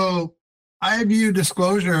 So I view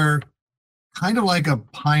disclosure kind of like a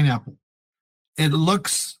pineapple. It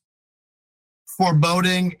looks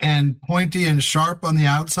foreboding and pointy and sharp on the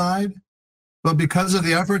outside, but because of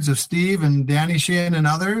the efforts of Steve and Danny Sheehan and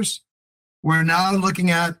others, we're now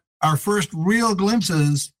looking at our first real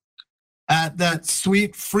glimpses at that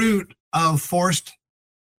sweet fruit of forced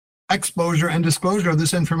exposure and disclosure of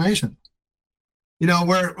this information. You know,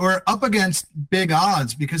 we're up against big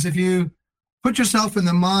odds, because if you put yourself in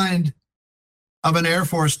the mind of an Air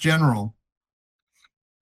Force general,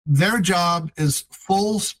 their job is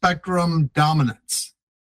full spectrum dominance.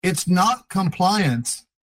 It's not compliance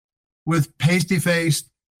with pasty-faced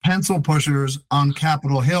pencil pushers on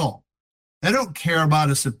Capitol Hill. They don't care about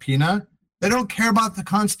a subpoena. They don't care about the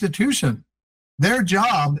Constitution. Their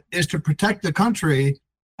job is to protect the country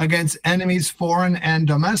against enemies, foreign and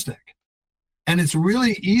domestic. And it's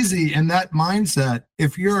really easy in that mindset,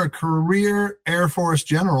 if you're a career Air Force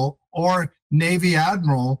general or Navy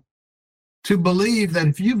admiral, to believe that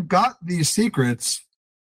if you've got these secrets,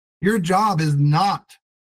 your job is not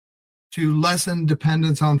to lessen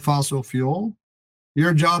dependence on fossil fuel.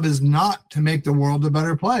 Your job is not to make the world a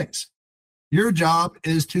better place. Your job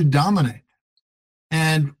is to dominate.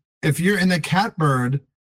 And if you're in the catbird,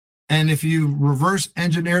 and if you reverse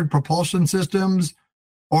engineered propulsion systems,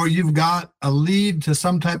 or you've got a lead to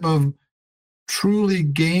some type of truly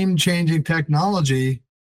game-changing technology,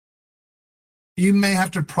 you may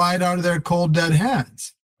have to pry it out of their cold, dead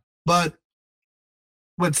hands. But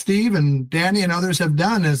what Steve and Danny and others have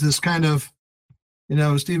done is this kind of,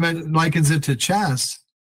 Steve likens it to chess,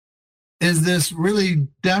 is this really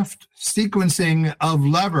deft sequencing of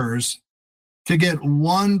levers to get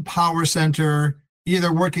one power center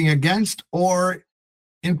either working against or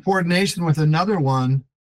in coordination with another one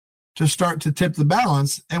to start to tip the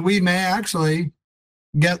balance, and we may actually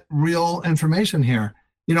get real information here.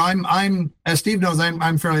 You know, I'm as Steve knows,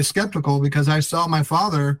 I'm fairly skeptical because I saw my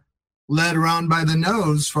father led around by the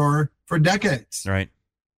nose for decades. Right.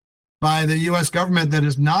 By the U.S. government that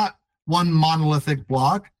is not one monolithic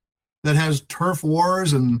bloc, that has turf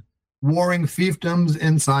wars and warring fiefdoms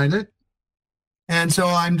inside it. And so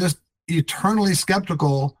I'm just eternally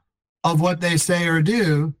skeptical of what they say or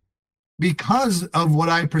do because of what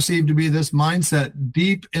I perceive to be this mindset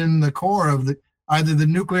deep in the core of either the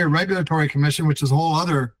Nuclear Regulatory Commission, which is a whole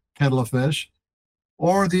other kettle of fish,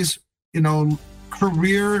 or these,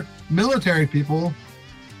 career military people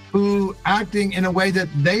who, acting in a way that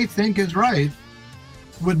they think is right,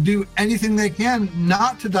 would do anything they can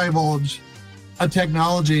not to divulge a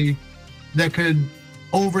technology that could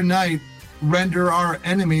overnight render our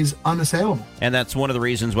enemies unassailable. And that's one of the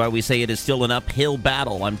reasons why we say it is still an uphill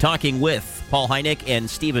battle. I'm talking with Paul Hynek and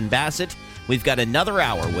Stephen Bassett. We've got another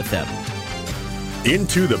hour with them.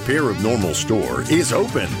 Into the Paranormal store is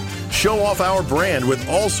open. Show off our brand with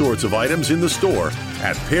all sorts of items in the store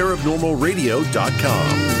at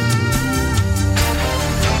paranormalradio.com.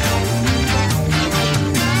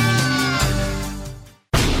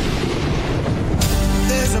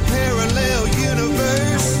 There's a parallel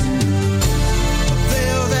universe, a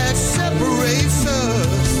veil that separates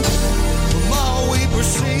us from all we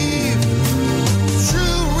perceive.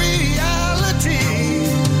 True reality.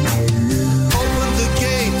 Open the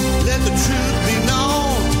gate, let the truth be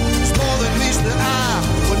known. It's more than meets the eye.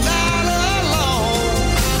 We're not alone.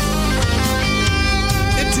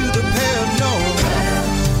 Into the paranormal.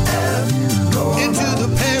 Into the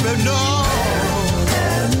paranormal.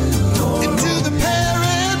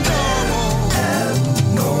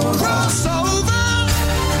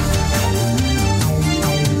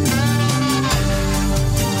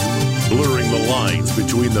 Blurring the lines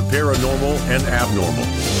between the paranormal and abnormal.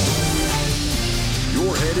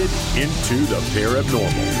 You're headed into the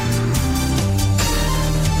Paranormal.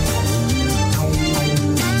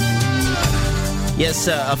 Yes,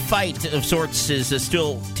 a fight of sorts is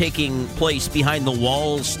still taking place behind the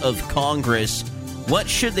walls of Congress. What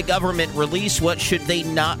should the government release? What should they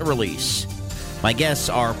not release? My guests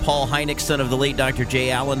are Paul Hynek, son of the late Dr.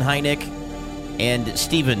 J. Allen Hynek, and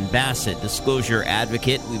Stephen Bassett, disclosure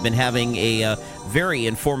advocate. We've been having a very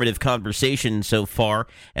informative conversation so far.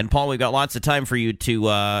 And, Paul, we've got lots of time for you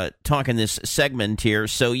to talk in this segment here.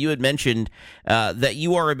 So you had mentioned that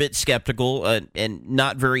you are a bit skeptical and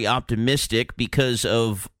not very optimistic because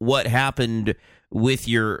of what happened with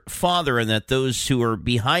your father, and that those who are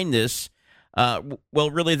behind this,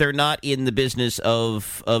 really, they're not in the business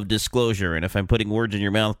of disclosure. And if I'm putting words in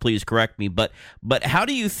your mouth, please correct me. But how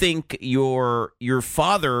do you think your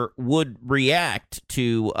father would react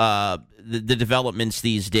to the developments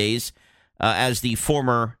these days as the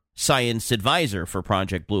former science advisor for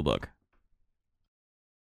Project Blue Book?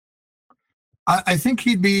 I think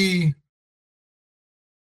he'd be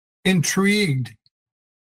intrigued,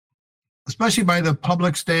 especially by the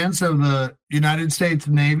public stance of the United States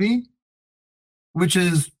Navy, which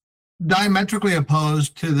is diametrically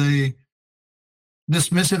opposed to the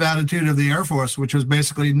dismissive attitude of the Air Force, which was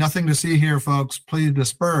basically nothing to see here, folks, please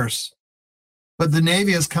disperse. But the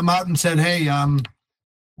Navy has come out and said, hey,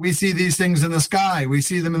 we see these things in the sky. We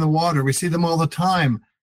see them in the water. We see them all the time.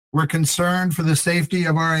 We're concerned for the safety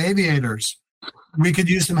of our aviators. We could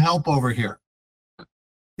use some help over here.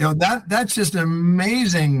 That's just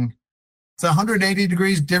amazing. It's 180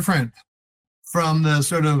 degrees different from the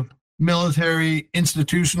sort of military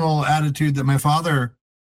institutional attitude that my father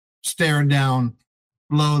stared down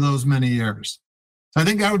below those many years. So I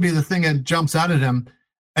think that would be the thing that jumps out at him.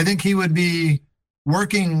 I think he would be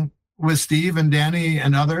working with Steve and Danny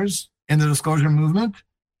and others in the disclosure movement.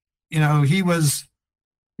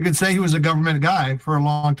 You could say he was a government guy for a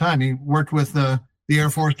long time. He worked with the Air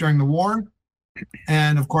Force during the war,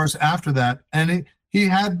 and of course after that. And he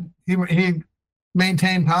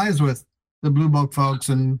maintained ties with the Blue Book folks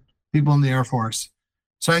and people in the Air Force.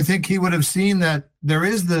 So I think he would have seen that there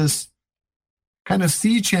is this kind of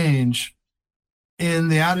sea change in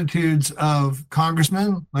the attitudes of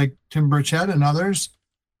congressmen like Tim Burchett and others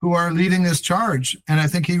who are leading this charge. And I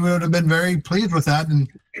think he would have been very pleased with that and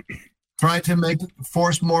tried to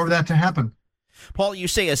force more of that to happen. Paul, you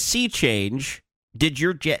say a sea change. Did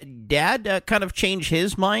your dad kind of change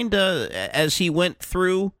his mind as he went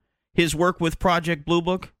through his work with Project Blue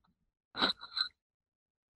Book?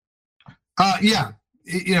 Yeah.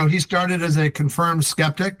 He started as a confirmed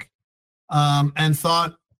skeptic and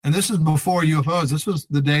thought and this is before UFOs, this was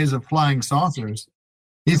the days of flying saucers.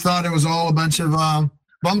 He thought it was all a bunch of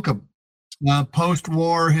bunkum,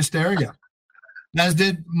 post-war hysteria, as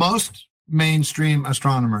did most mainstream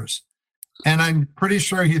astronomers. And I'm pretty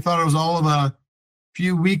sure he thought it was all of a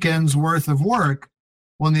few weekends worth of work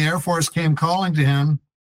when the Air Force came calling to him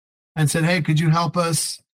and said, hey, could you help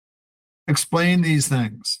us explain these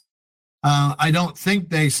things? I don't think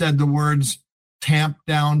they said the words tamp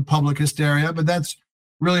down public hysteria, but that's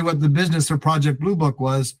really what the business of Project Blue Book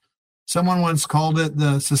was. Someone once called it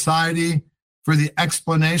the Society for the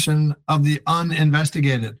Explanation of the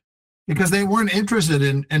Uninvestigated, because they weren't interested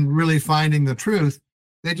in really finding the truth.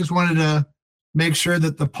 They just wanted to make sure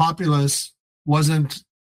that the populace wasn't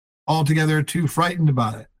altogether too frightened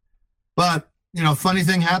about it. But, funny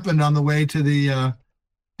thing happened on the way to the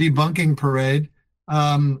debunking parade.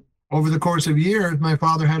 Over the course of years, my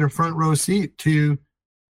father had a front row seat to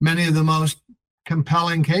many of the most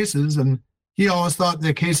compelling cases, and he always thought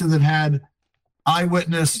the cases that had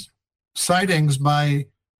eyewitness sightings by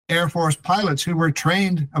Air Force pilots who were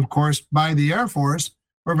trained, of course, by the Air Force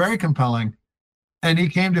were very compelling. And he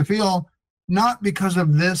came to feel, not because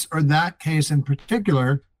of this or that case in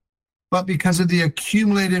particular, but because of the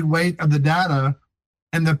accumulated weight of the data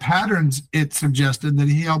and the patterns it suggested that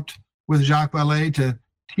he helped with Jacques Vallée to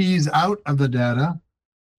tease out of the data,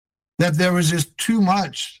 that there was just too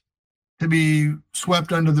much to be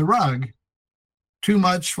swept under the rug, too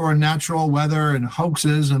much for natural weather and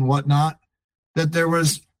hoaxes and whatnot, that there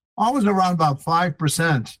was always around about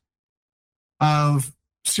 5% of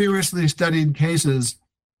seriously studied cases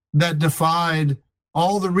that defied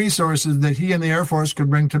all the resources that he and the Air Force could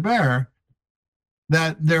bring to bear,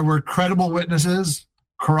 that there were credible witnesses,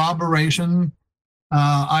 corroboration,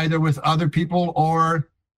 either with other people or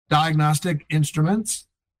diagnostic instruments.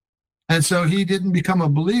 And so he didn't become a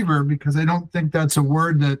believer, because I don't think that's a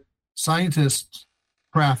word that scientists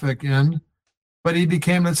traffic in, but he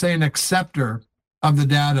became, let's say, an acceptor of the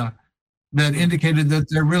data that indicated that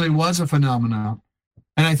there really was a phenomenon.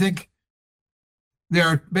 And I think there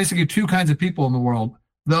are basically two kinds of people in the world: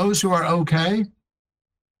 those who are okay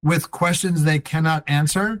with questions they cannot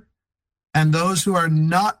answer, and those who are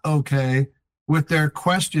not okay with their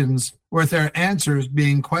questions, with their answers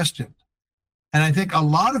being questioned. And I think a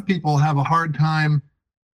lot of people have a hard time,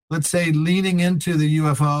 let's say, leaning into the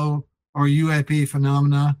UFO or UAP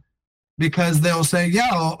phenomena, because they'll say,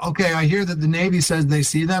 yeah, okay, I hear that the Navy says they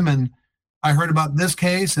see them, and I heard about this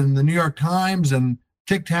case and the New York Times and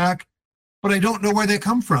Tic Tac, but I don't know where they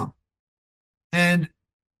come from. And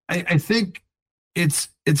I think it's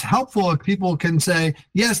helpful if people can say,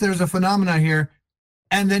 yes, there's a phenomena here,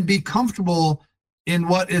 and then be comfortable in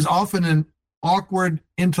what is often an awkward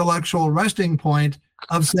intellectual resting point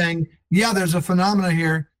of saying, yeah, there's a phenomena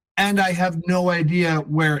here, and I have no idea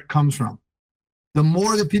where it comes from. The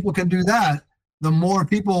more that people can do that, the more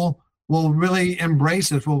people will really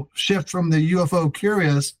embrace it, will shift from the UFO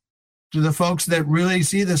curious to the folks that really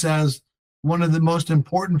see this as one of the most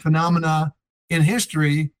important phenomena in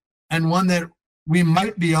history, and one that we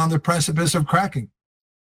might be on the precipice of cracking.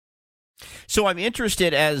 So I'm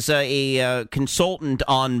interested, as a consultant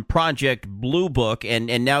on Project Blue Book, and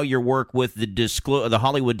now your work with the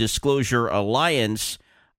Hollywood Disclosure Alliance,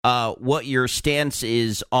 what your stance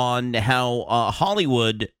is on how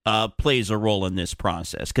Hollywood plays a role in this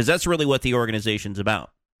process, because that's really what the organization's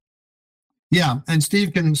about. Yeah, and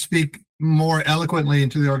Steve can speak more eloquently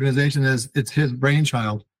into the organization, as it's his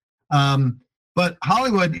brainchild. But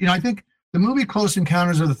Hollywood, I think the movie Close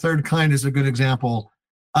Encounters of the Third Kind is a good example.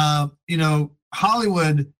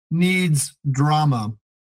 Hollywood needs drama.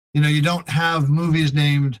 You don't have movies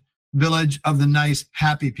named Village of the Nice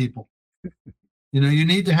Happy People. You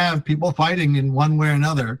need to have people fighting in one way or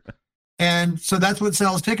another. And so that's what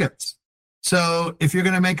sells tickets. So if you're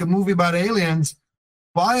going to make a movie about aliens,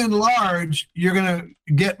 by and large, you're going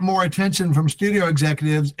to get more attention from studio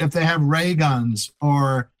executives if they have ray guns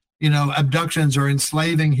or, abductions or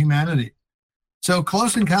enslaving humanity. So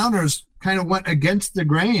Close Encounters kind of went against the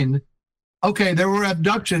grain. Okay, there were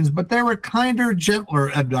abductions, but they were kinder,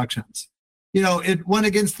 gentler abductions. It went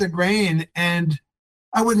against the grain, and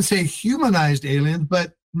I wouldn't say humanized aliens,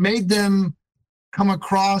 but made them come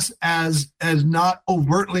across as not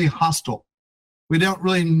overtly hostile. We don't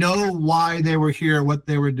really know why they were here, what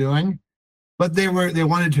they were doing, but they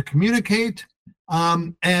wanted to communicate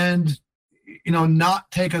and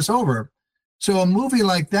not take us over. So a movie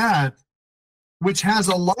like that, which has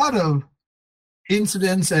a lot of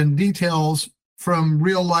incidents and details from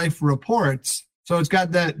real life reports, so it's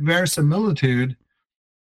got that verisimilitude,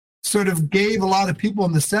 sort of gave a lot of people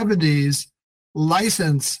in the 70s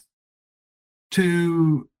license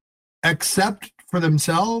to accept for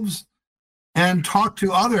themselves and talk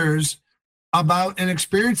to others about an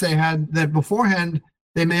experience they had that beforehand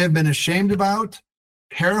they may have been ashamed about,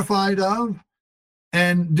 terrified of,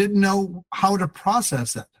 and didn't know how to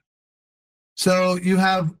process it. So you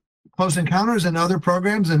have Close Encounters and other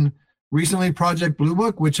programs, and recently Project Blue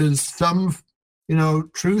Book, which is some,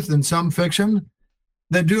 truth and some fiction,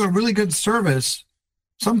 that do a really good service,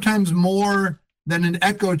 sometimes more than an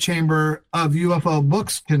echo chamber of UFO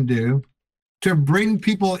books can do, to bring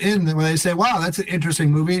people in when they say, wow, that's an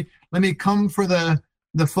interesting movie. Let me come for the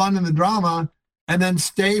fun and the drama, and then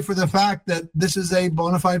stay for the fact that this is a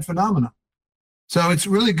bona fide phenomenon. So it's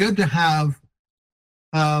really good to have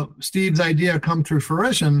Steve's idea come to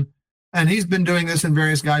fruition, and he's been doing this in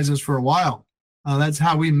various guises for a while. That's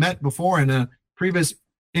how we met before in a previous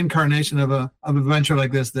incarnation of a venture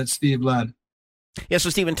like this that Steve led. Yeah, so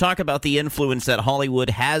Stephen, talk about the influence that Hollywood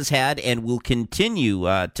has had and will continue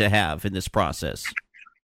to have in this process.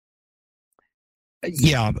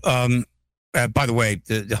 Yeah. By the way,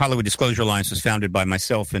 the Hollywood Disclosure Alliance was founded by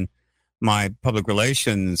myself and my public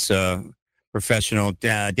relations professional,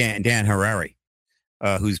 Dan Harari,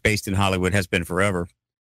 who's based in Hollywood, has been forever.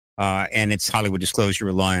 And it's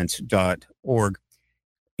HollywoodDisclosureAlliance.org.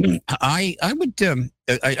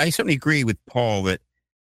 I certainly agree with Paul that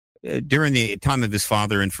during the time of his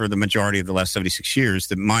father and for the majority of the last 76 years,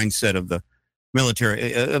 the mindset of the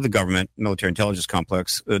military, of the government, military intelligence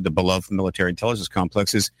complex, the beloved military intelligence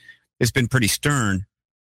complex has been pretty stern.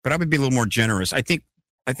 But I would be a little more generous. I think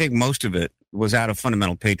most of it was out of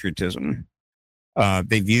fundamental patriotism.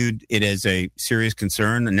 They viewed it as a serious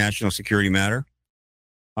concern, a national security matter.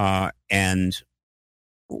 And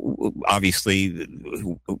obviously,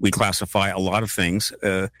 we classify a lot of things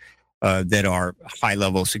that are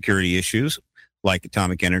high-level security issues, like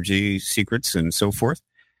atomic energy secrets and so forth.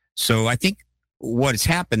 So I think what has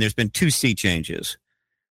happened, there's been two sea changes.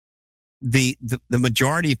 The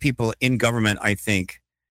majority of people in government, I think,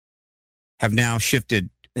 have now shifted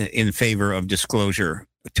in favor of disclosure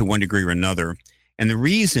to one degree or another. And the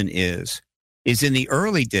reason is in the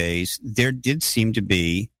early days, there did seem to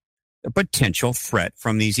be a potential threat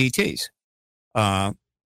from these ETs,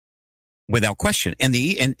 without question. And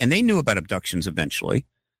they knew about abductions eventually.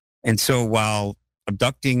 And so while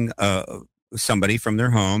abducting somebody from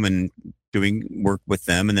their home and doing work with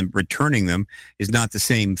them and then returning them is not the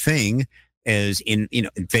same thing as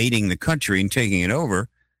invading the country and taking it over,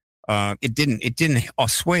 it didn't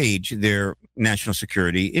assuage their national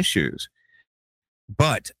security issues.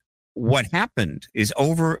 But what happened is,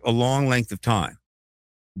 over a long length of time,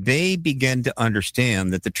 they began to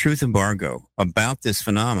understand that the truth embargo about this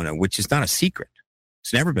phenomenon, which is not a secret,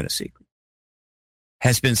 it's never been a secret,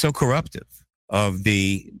 has been so corruptive of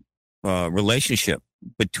the relationship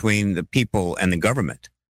between the people and the government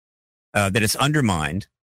that it's undermined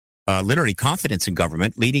literally confidence in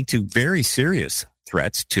government, leading to very serious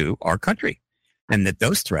threats to our country, and that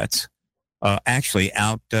those threats actually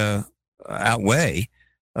outweigh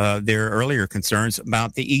their earlier concerns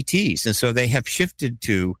about the ETs. And so they have shifted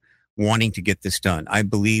to wanting to get this done. I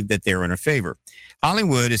believe that they're in our favor.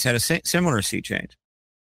 Hollywood has had a similar sea change.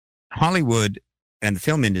 Hollywood and the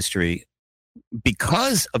film industry,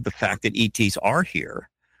 because of the fact that ETs are here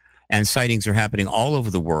and sightings are happening all over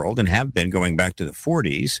the world and have been going back to the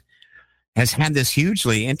 40s, has had this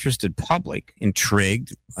hugely interested public,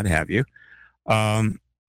 intrigued, what have you,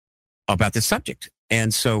 about this subject.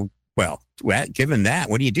 And so, well, given that,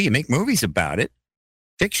 what do? You make movies about it,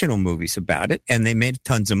 fictional movies about it, and they made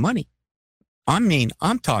tons of money. I mean,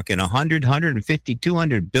 I'm talking 100, 150,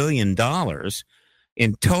 $200 billion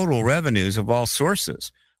in total revenues of all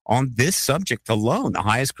sources on this subject alone, the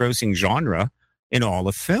highest grossing genre in all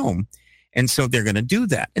of film. And so they're going to do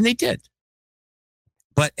that. And they did.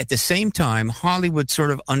 But at the same time, Hollywood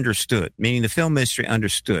sort of understood, meaning the film industry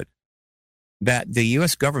understood, that the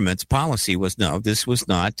U.S. government's policy was, no, this was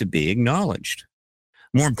not to be acknowledged.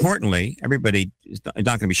 More importantly, everybody is not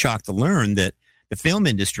going to be shocked to learn that the film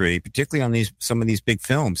industry, particularly on some of these big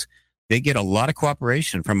films, they get a lot of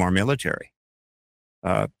cooperation from our military.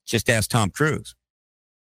 Just ask Tom Cruise.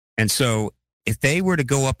 And so if they were to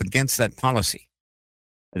go up against that policy,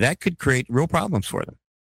 that could create real problems for them.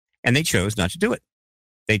 And they chose not to do it.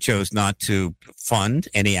 They chose not to fund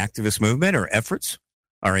any activist movement or efforts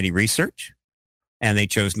or any research. And they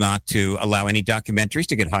chose not to allow any documentaries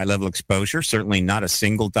to get high-level exposure, certainly not a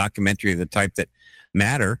single documentary of the type that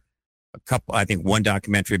matter. I think one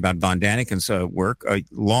documentary about Von Daniken's work a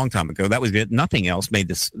long time ago. That was it. Nothing else made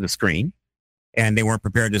the screen. And they weren't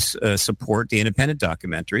prepared to support the independent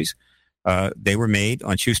documentaries. They were made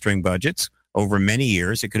on shoestring budgets over many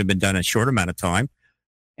years. It could have been done in a short amount of time.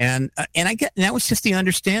 And that was just the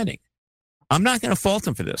understanding. I'm not going to fault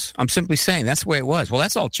him for this. I'm simply saying that's the way it was. Well,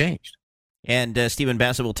 that's all changed. And Stephen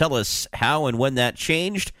Bassett will tell us how and when that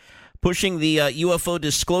changed, pushing the UFO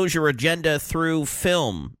disclosure agenda through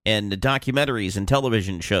film and documentaries and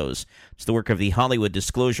television shows. It's the work of the Hollywood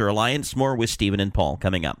Disclosure Alliance. More with Stephen and Paul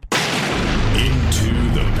coming up. Into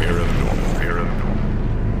the paranormal.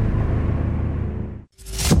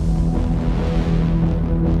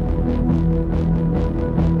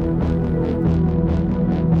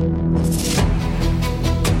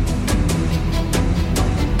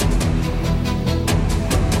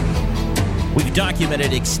 We've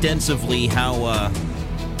documented extensively how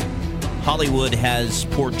Hollywood has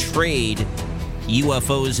portrayed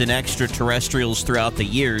UFOs and extraterrestrials throughout the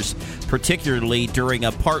years, particularly during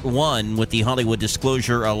a part one with the Hollywood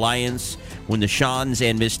Disclosure Alliance when the Shans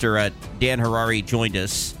and Mr. Dan Harari joined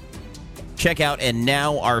us. Check out and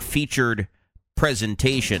now our featured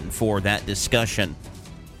presentation for that discussion.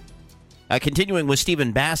 Continuing with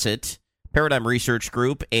Stephen Bassett, Paradigm Research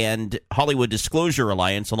Group and Hollywood Disclosure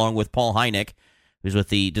Alliance, along with Paul Hynek, who's with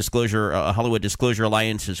the Hollywood Disclosure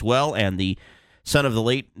Alliance as well, and the son of the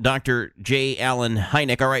late Dr. J. Allen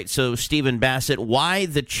Hynek. All right, so Stephen Bassett, why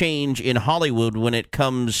the change in Hollywood when it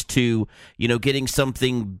comes to, getting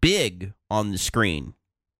something big on the screen?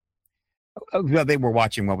 Well, they were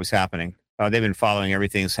watching what was happening. They've been following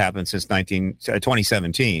everything that's happened since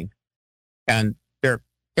 2017, and they're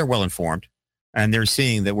well informed. And they're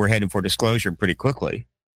seeing that we're heading for disclosure pretty quickly.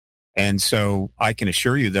 And so I can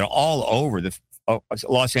assure you that all over the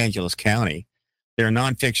Los Angeles County, there are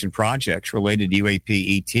nonfiction projects related to UAP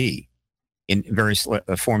ET in various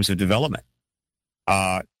forms of development.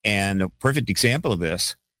 And a perfect example of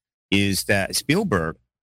this is that Spielberg,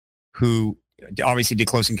 who obviously did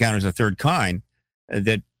Close Encounters of the Third Kind,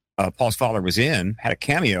 that Paul's father was in, had a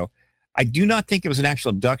cameo. I do not think it was an actual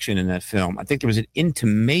abduction in that film. I think there was an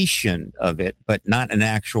intimation of it, but not an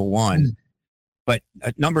actual one. But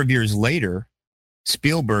a number of years later,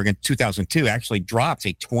 Spielberg in 2002 actually dropped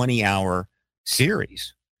a 20-hour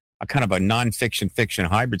series, a kind of a nonfiction fiction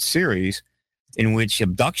hybrid series in which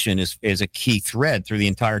abduction is a key thread through the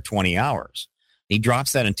entire 20 hours. He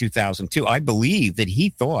drops that in 2002. I believe that he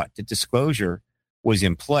thought that disclosure was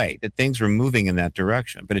in play, that things were moving in that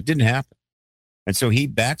direction, but it didn't happen. And so he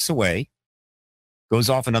backs away, goes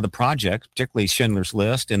off another project, particularly Schindler's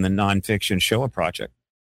List and the nonfiction Shoah project.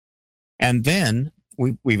 And then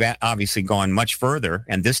we've obviously gone much further,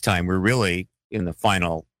 and this time we're really in the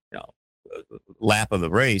final lap of the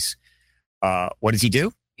race. What does he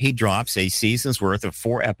do? He drops a season's worth of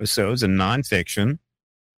 4 episodes, a nonfiction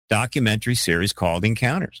documentary series called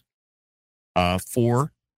Encounters.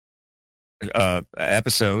 4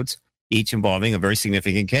 episodes, each involving a very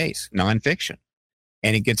significant case, nonfiction.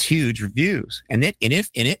 And it gets huge reviews, and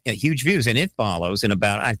huge views, and it follows in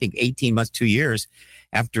about, I think, 18 months, 2 years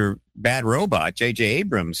after Bad Robot, J.J.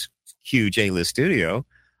 Abrams' huge A-list studio,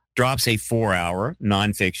 drops a 4-hour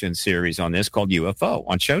nonfiction series on this called UFO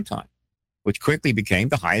on Showtime, which quickly became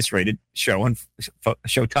the highest-rated show on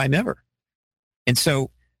Showtime ever. And so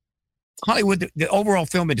Hollywood, the overall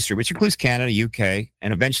film industry, which includes Canada, UK,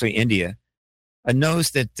 and eventually India, knows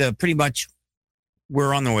that pretty much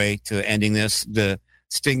we're on the way to ending this. The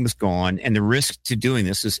stigma's gone, and the risk to doing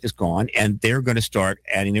this is gone, and they're going to start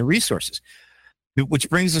adding their resources, which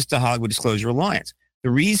brings us to Hollywood Disclosure Alliance. The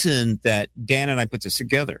reason that Dan and I put this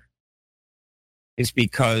together is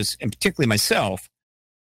because, and particularly myself,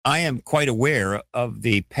 I am quite aware of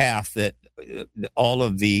the path that all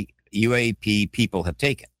of the UAP people have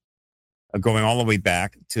taken, going all the way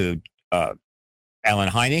back to Alan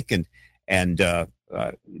Hynek and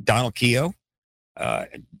Donald Keogh,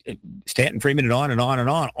 Stanton Friedman, and on and on and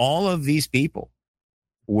on. All of these people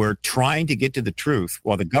were trying to get to the truth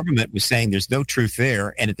while the government was saying there's no truth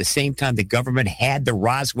there. And at the same time, the government had the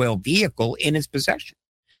Roswell vehicle in its possession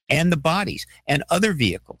and the bodies and other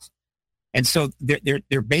vehicles. And so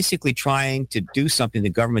they're basically trying to do something the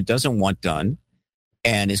government doesn't want done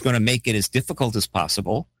and is going to make it as difficult as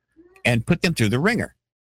possible and put them through the ringer.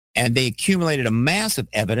 And they accumulated a massive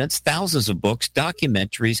evidence, thousands of books,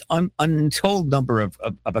 documentaries, untold number of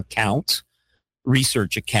accounts,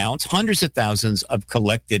 research accounts, hundreds of thousands of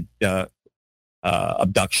collected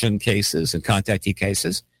abduction cases and contactee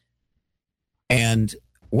cases. And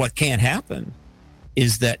what can't happen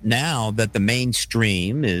is that now that the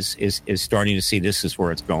mainstream is starting to see this is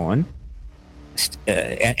where it's going,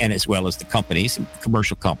 and as well as the companies,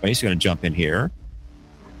 commercial companies are going to jump in here.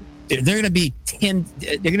 They're going to be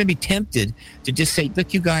tempted to just say,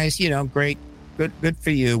 "Look, you guys, great, good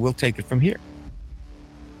for you. We'll take it from here."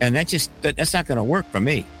 And that's not going to work for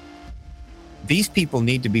me. these people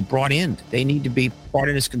need to be brought in. They need to be brought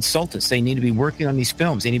in as consultants. They need to be working on these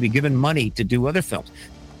films. They need to be given money to do other films.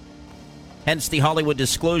 Hence the Hollywood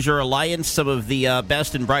Disclosure Alliance, some of the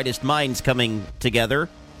best and brightest minds coming together.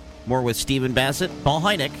 More with Stephen Bassett, Paul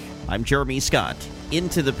Hynek. I'm Jeremy Scott.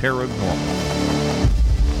 Into the Paranormal.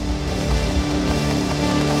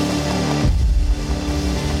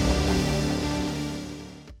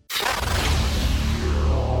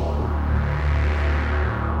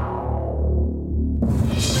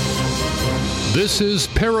 This is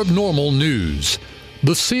Paranormal News.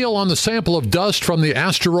 The seal on the sample of dust from the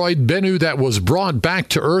asteroid Bennu that was brought back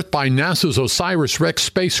to Earth by NASA's OSIRIS-REx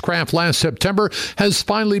spacecraft last September has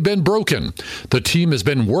finally been broken. The team has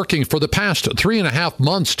been working for the past 3.5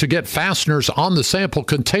 months to get fasteners on the sample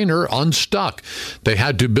container unstuck. They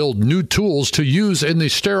had to build new tools to use in the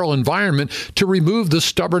sterile environment to remove the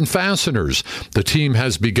stubborn fasteners. The team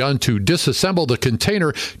has begun to disassemble the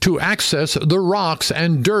container to access the rocks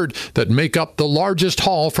and dirt that make up the largest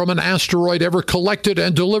haul from an asteroid ever collected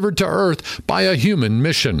and delivered to Earth by a human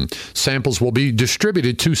mission. Samples will be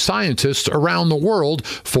distributed to scientists around the world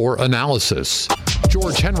for analysis.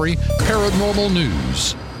 George Henry, Paranormal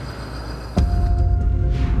News.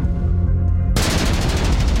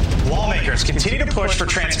 Lawmakers continue to push for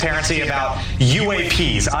transparency about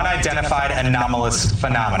UAPs, unidentified anomalous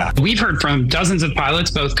phenomena. We've heard from dozens of pilots,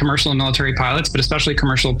 both commercial and military pilots, but especially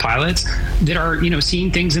commercial pilots, that are,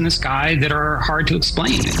 seeing things in the sky that are hard to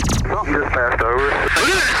explain. Something just passed over. Look at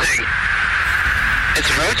that thing. It's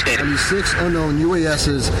rotating. These 6 unknown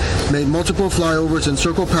UASs made multiple flyovers and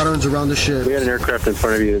circle patterns around the ship. We had an aircraft in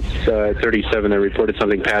front of you. It's 37 that reported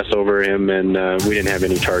something pass over him, and we didn't have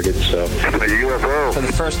any targets. So, a UFO. For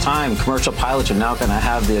the first time, commercial pilots are now going to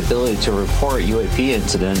have the ability to report UAP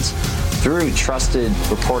incidents through trusted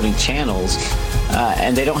reporting channels,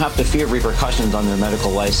 and they don't have to fear repercussions on their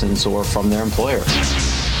medical license or from their employer.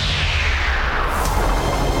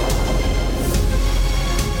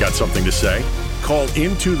 Got something to say? Call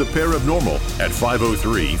Into the Paranormal at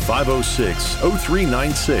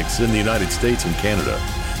 503-506-0396 in the United States and Canada.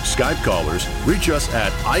 Skype callers, reach us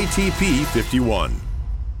at ITP51.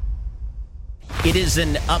 It is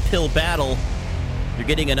an uphill battle. You're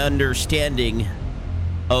getting an understanding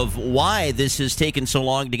of why this has taken so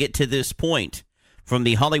long to get to this point. From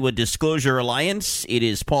the Hollywood Disclosure Alliance, it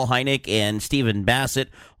is Paul Hynek and Stephen Bassett,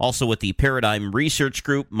 also with the Paradigm Research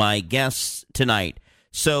Group, my guests tonight.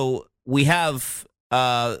 So we have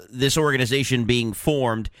this organization being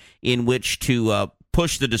formed in which to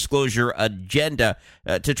push the disclosure agenda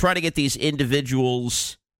to try to get these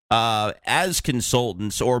individuals as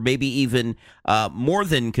consultants, or maybe even more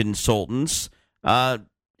than consultants, and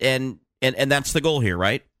that's the goal here,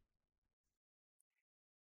 right?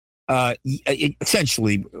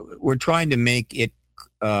 Essentially, we're trying to make it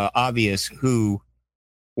obvious who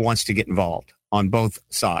wants to get involved on both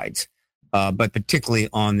sides. But particularly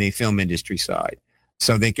on the film industry side.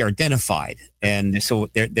 So they are identified. And so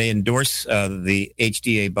they endorse the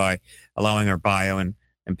HDA by allowing our bio and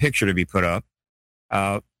picture to be put up.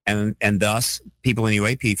 And thus, people in the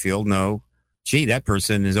UAP field know, gee, that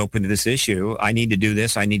person is open to this issue. I need to do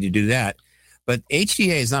this. I need to do that. But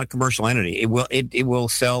HDA is not a commercial entity. It will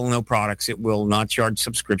sell no products. It will not charge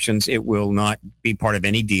subscriptions. It will not be part of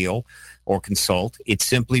any deal or consult. It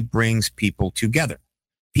simply brings people together.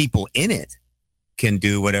 People in it can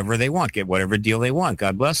do whatever they want, get whatever deal they want.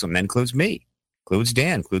 God bless them. That includes me, includes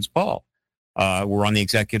Dan, includes Paul. We're on the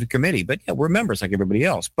executive committee, but yeah, we're members like everybody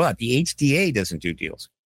else. But the HDA doesn't do deals.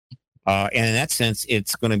 And in that sense,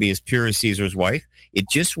 it's going to be as pure as Caesar's wife. It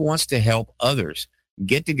just wants to help others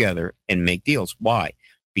get together and make deals. Why?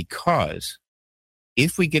 Because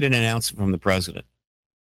if we get an announcement from the president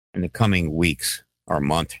in the coming weeks or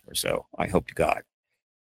month or so, I hope to God,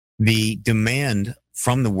 the demand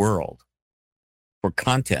from the world for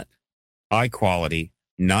content, high quality,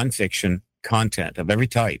 nonfiction content of every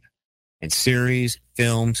type, and series,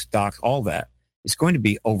 films, docs, all that, is going to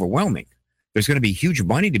be overwhelming. There's going to be huge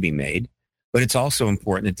money to be made, but it's also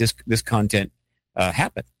important that this content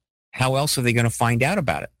happen. How else are they going to find out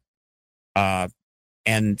about it?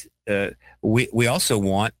 We also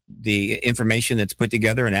want the information that's put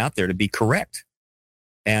together and out there to be correct.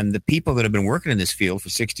 And the people that have been working in this field for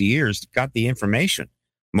 60 years got the information.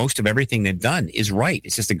 Most of everything they've done is right.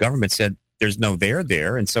 It's just the government said there's no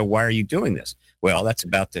there, and so why are you doing this? Well, that's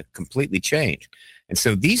about to completely change. And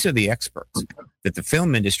so these are the experts that the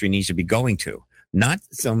film industry needs to be going to, not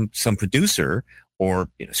some producer or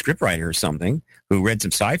scriptwriter or something who read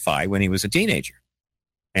some sci-fi when he was a teenager.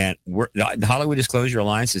 And the Hollywood Disclosure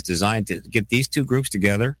Alliance is designed to get these two groups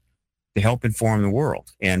together to help inform the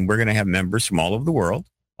world. And we're going to have members from all over the world,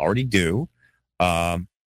 already do.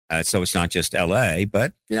 So it's not just L.A.,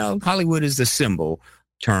 but Hollywood is the symbol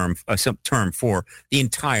term for the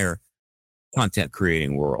entire content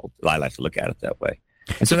creating world. I like to look at it that way.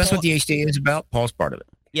 And so that's what the HDA is about. Paul's part of it.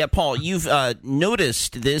 Yeah, Paul, you've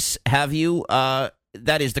noticed this, have you?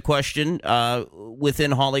 That is the question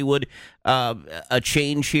within Hollywood. A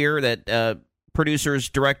change here that producers,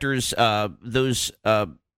 directors, those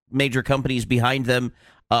major companies behind them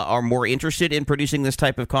are more interested in producing this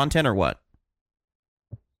type of content, or what?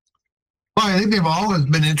 Well, I think they've always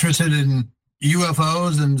been interested in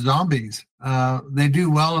UFOs and zombies. They do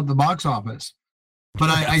well at the box office. But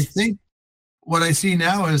I think what I see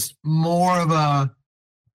now is more of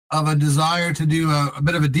a desire to do a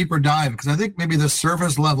bit of a deeper dive, because I think maybe the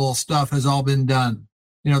surface level stuff has all been done,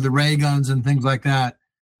 the ray guns and things like that.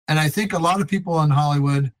 And I think a lot of people in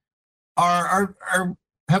Hollywood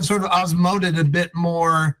have sort of osmoted a bit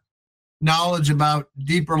more knowledge about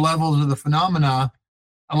deeper levels of the phenomena.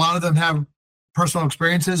 A lot of them have personal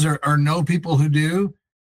experiences or know people who do.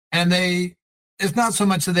 And it's not so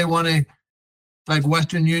much that they want to, like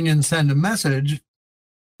Western Union, send a message,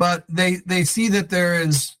 but they see that there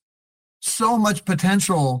is so much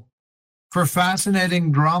potential for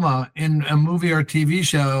fascinating drama in a movie or TV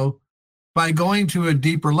show by going to a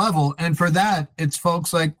deeper level. And for that, it's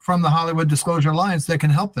folks like from the Hollywood Disclosure Alliance that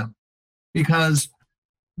can help them. Because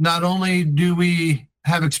not only do we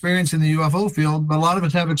have experience in the UFO field, but a lot of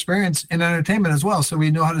us have experience in entertainment as well. So we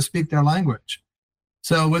know how to speak their language.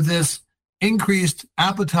 So with this increased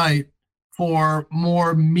appetite for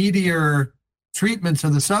more meatier treatments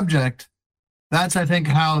of the subject, that's, I think,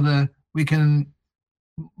 how we can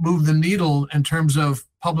move the needle in terms of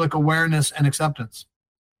public awareness and acceptance.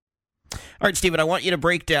 All right, Stephen, I want you to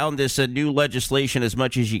break down this new legislation as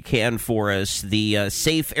much as you can for us, the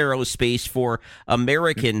Safe Aerospace for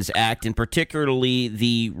Americans Act, and particularly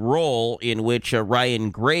the role in which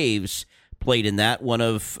Ryan Graves played in that. One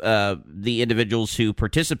of the individuals who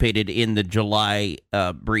participated in the July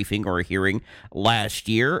briefing or hearing last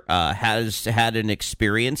year has had an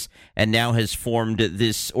experience and now has formed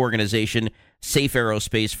this organization. Safe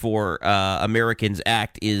Aerospace for Americans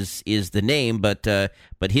Act is the name, but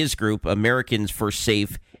his group, Americans for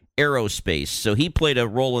Safe Aerospace. So he played a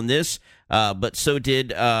role in this, but so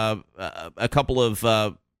did a couple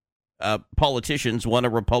of politicians, one a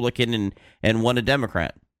Republican and one a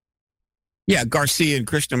Democrat. Yeah, Garcia and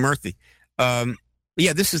Krishnamurthy.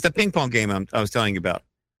 This is the ping pong game I was telling you about.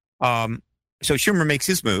 So Schumer makes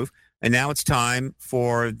his move, and now it's time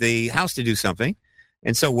for the House to do something.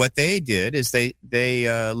 And so what they did is they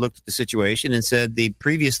looked at the situation and said the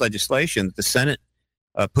previous legislation that the Senate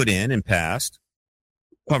put in and passed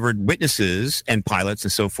covered witnesses and pilots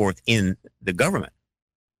and so forth in the government,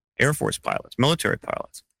 Air Force pilots, military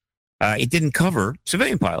pilots. It didn't cover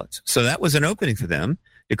civilian pilots. So that was an opening for them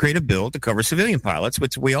to create a bill to cover civilian pilots,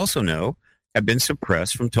 which we also know have been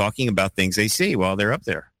suppressed from talking about things they see while they're up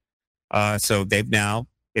there. So they've now,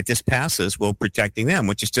 if this passes, will protecting them,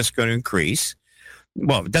 which is just going to increase.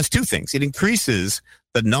 Well, it does two things. It increases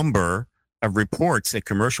the number of reports that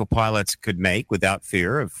commercial pilots could make without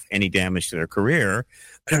fear of any damage to their career.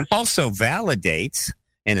 But it also validates,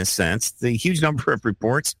 in a sense, the huge number of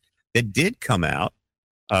reports that did come out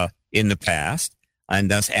in the past, and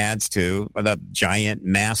thus adds to the giant,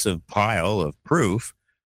 massive pile of proof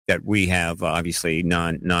that we have, obviously,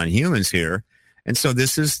 non-humans here. And so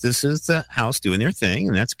this is the House doing their thing,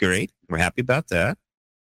 and that's great. We're happy about that.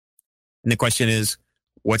 And the question is,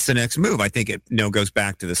 what's the next move? I think it goes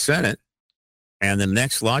back to the Senate. And the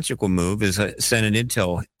next logical move is a Senate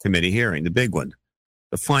Intel Committee hearing, the big one,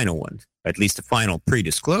 the final one, at least the final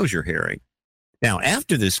pre-disclosure hearing. Now,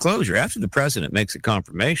 after disclosure, after the president makes a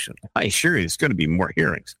confirmation, I assure you there's going to be more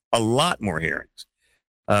hearings, a lot more hearings,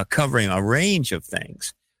 covering a range of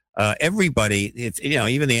things. Everybody,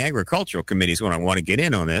 even the agricultural committees want to get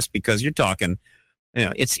in on this, because you're talking,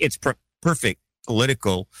 it's perfect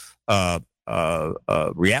political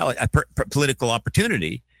reality, political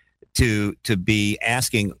opportunity to be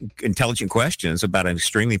asking intelligent questions about an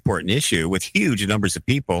extremely important issue with huge numbers of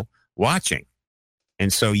people watching.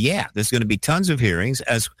 And so, there's going to be tons of hearings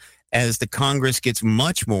as the Congress gets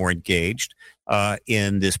much more engaged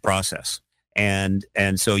in this process. And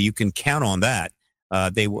so you can count on that.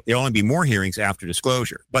 There'll only be more hearings after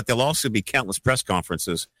disclosure, but there'll also be countless press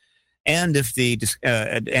conferences. And if the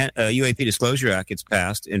UAP Disclosure Act gets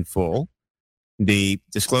passed in full, the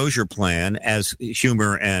disclosure plan, as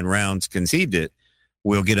Schumer and Rounds conceived it,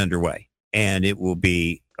 will get underway. And it will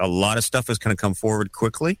be a lot of stuff is going to come forward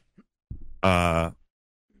quickly.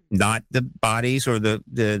 Not the bodies or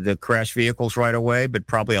the crash vehicles right away, but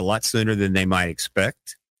probably a lot sooner than they might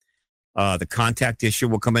expect. The contact issue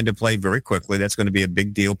will come into play very quickly. That's going to be a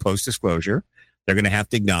big deal post-disclosure. They're going to have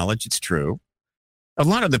to acknowledge it's true. A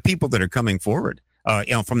lot of the people that are coming forward,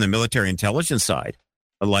 from the military intelligence side,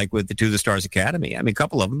 like with the To the Stars Academy, I mean, a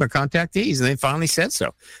couple of them are contactees, and they finally said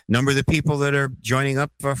so. Number of the people that are joining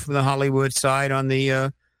up from the Hollywood side on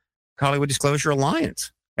the Hollywood Disclosure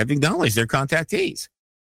Alliance have acknowledged they're contactees.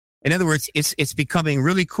 In other words, it's becoming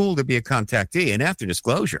really cool to be a contactee. And after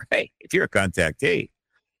disclosure, hey, if you're a contactee,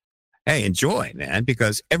 hey, enjoy, man,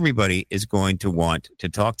 because everybody is going to want to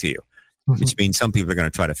talk to you, which means some people are going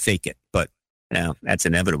to try to fake it, but that's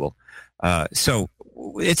inevitable. So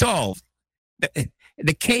it's all,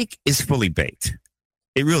 the cake is fully baked.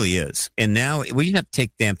 It really is. And now we have to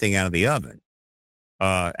take the damn thing out of the oven.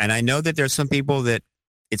 And I know that there's some people that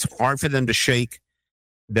it's hard for them to shake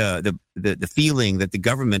the feeling that the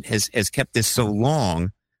government has kept this so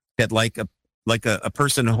long that like a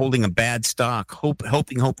person holding a bad stock,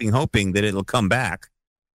 hoping that it'll come back,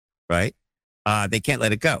 right? They can't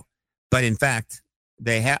let it go. But in fact,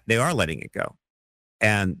 they are letting it go.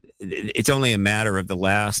 And it's only a matter of the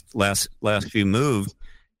last few moves.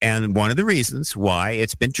 And one of the reasons why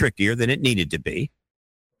it's been trickier than it needed to be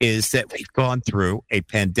is that we've gone through a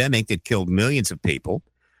pandemic that killed millions of people.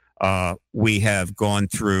 We have gone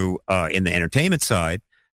through, in the entertainment side,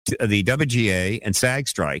 the WGA and SAG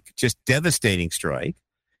strike, just devastating strike.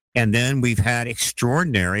 And then we've had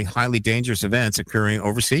extraordinary, highly dangerous events occurring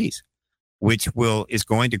overseas, which is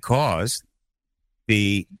going to cause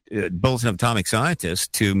the Bulletin of Atomic Scientists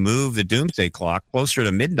to move the doomsday clock closer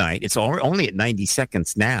to midnight. It's only at 90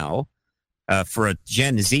 seconds now. For a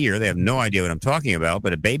Gen Zer, they have no idea what I'm talking about,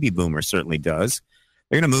 but a baby boomer certainly does.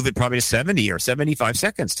 They're going to move it probably to 70 or 75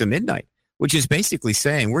 seconds to midnight, which is basically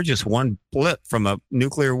saying we're just one blip from a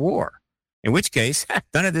nuclear war, in which case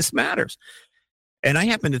none of this matters. And I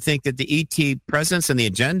happen to think that the ET presence and the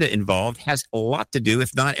agenda involved has a lot to do,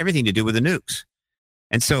 if not everything to do with the nukes.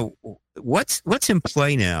 And so what's in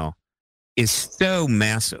play now is so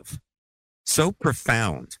massive, so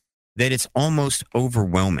profound, that it's almost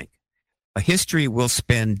overwhelming. History will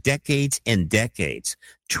spend decades and decades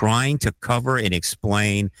trying to cover and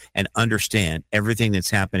explain and understand everything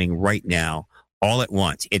that's happening right now, all at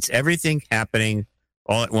once. It's everything happening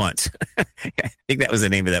all at once. I think that was the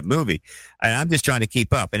name of that movie. And I'm just trying to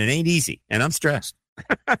keep up, and it ain't easy, and I'm stressed.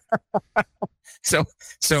 So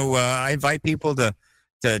I invite people to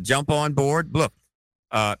jump on board. Look,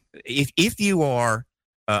 if you are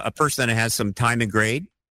a person that has some time and grade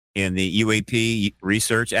in the UAP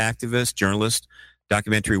research, activist, journalist,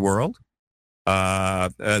 documentary world,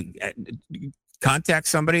 contact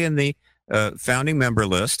somebody in the founding member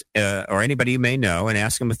list or anybody you may know and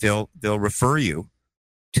ask them if they'll refer you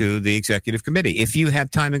to the executive committee. If you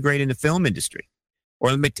have time and grade in the film industry,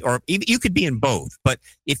 or you could be in both, but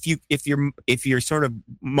if you're sort of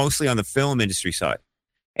mostly on the film industry side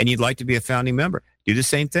and you'd like to be a founding member, do the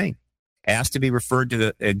same thing. Ask to be referred to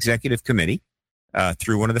the executive committee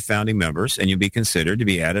through one of the founding members, and you'll be considered to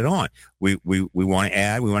be added on. We want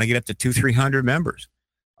to get up to 200-300 members.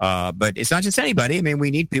 But it's not just anybody. I mean,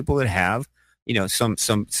 we need people that have, some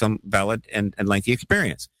valid and lengthy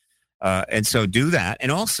experience. And so do that.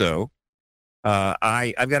 And also,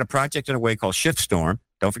 I've got a project underway called ShiftStorm.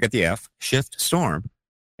 Don't forget the F, ShiftStorm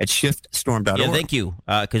at shiftstorm.org. Yeah, thank you.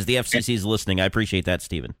 Because the FCC is listening. I appreciate that,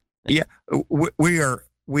 Stephen. Yeah, we're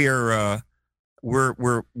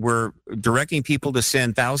directing people to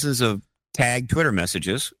send thousands of tagged Twitter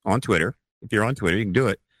messages on Twitter. If you're on Twitter, you can do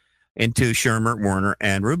it, into Shermer, Warner,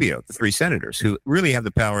 and Rubio, the three senators who really have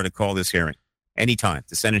the power to call this hearing anytime,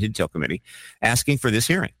 the Senate Intel Committee, asking for this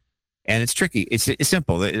hearing. And it's tricky. It's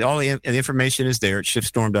simple. All the information is there at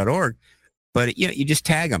shiftstorm.org. But, you just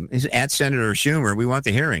tag them. Add Senator Schumer. We want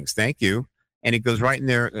the hearings. Thank you. And it goes right in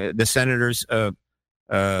there, the senator's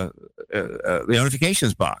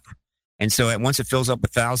notifications box. And so once it fills up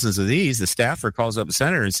with thousands of these, the staffer calls up a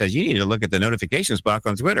senator and says, you need to look at the notifications box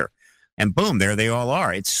on Twitter. And boom, there they all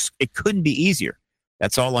are. It couldn't be easier.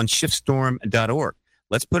 That's all on shiftstorm.org.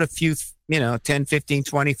 Let's put a few, 10, 15,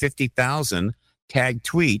 20, 50,000 tagged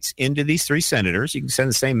tweets into these three senators. You can send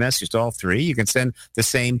the same message to all three. You can send the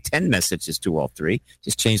same 10 messages to all three.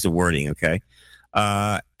 Just change the wording, okay?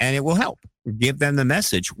 And it will help. Give them the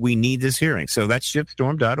message. We need this hearing. So that's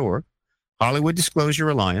shiftstorm.org,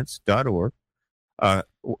 HollywoodDisclosureAlliance.org,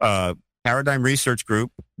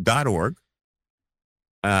 ParadigmResearchGroup.org.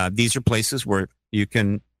 These are places where you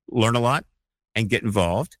can learn a lot and get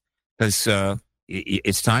involved, because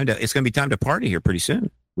it's going to be time to party here pretty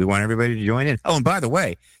soon. We want everybody to join in. Oh, and by the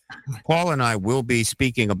way, Paul and I will be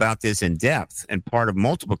speaking about this in depth and part of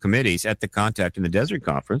multiple committees at the Contact in the Desert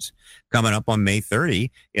Conference coming up on May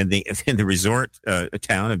 30 in the resort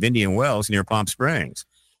town of Indian Wells near Palm Springs.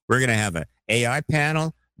 We're going to have an AI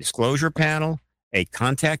panel, disclosure panel, a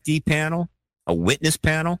contactee panel, a witness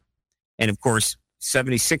panel, and of course,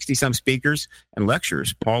 70, 60 some speakers and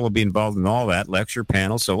lectures. Paul will be involved in all that, lecture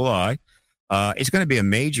panel, so will I. It's going to be a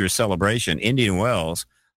major celebration. Indian Wells.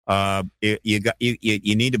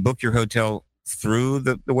 You need to book your hotel through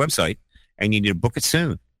the website, and you need to book it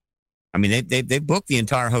soon. I mean, they booked the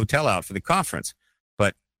entire hotel out for the conference,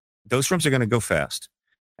 but those rooms are going to go fast.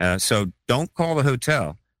 So don't call the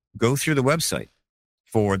hotel. Go through the website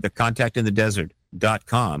for the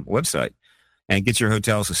contactinthedesert.com website and get your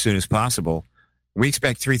hotels as soon as possible. We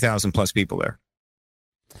expect 3,000 plus people there.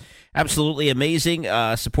 Absolutely amazing.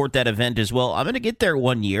 Support that event as well. I'm going to get there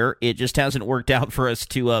one year. It just hasn't worked out for us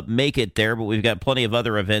to make it there, but we've got plenty of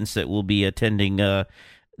other events that we'll be attending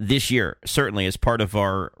this year, certainly as part of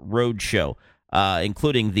our road show,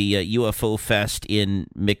 including the UFO Fest in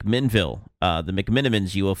McMinnville, the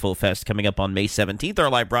McMinimans UFO Fest coming up on May 17th, our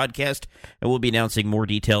live broadcast, and we'll be announcing more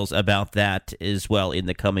details about that as well in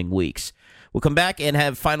the coming weeks. We'll come back and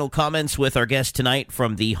have final comments with our guest tonight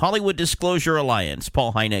from the Hollywood Disclosure Alliance,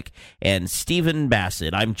 Paul Hynek and Stephen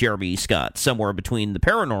Bassett. I'm Jeremy Scott, somewhere between the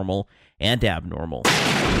paranormal and abnormal.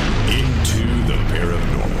 Into the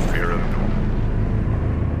paranormal.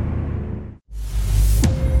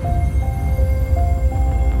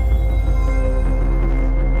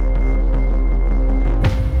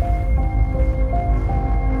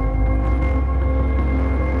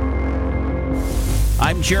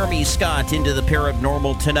 I'm Jeremy Scott, into the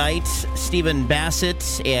paranormal tonight. Stephen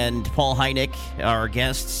Bassett and Paul Hynek are our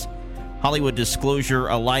guests.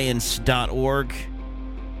 HollywoodDisclosureAlliance.org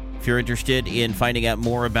if you're interested in finding out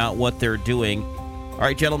more about what they're doing. All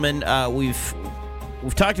right, gentlemen, we've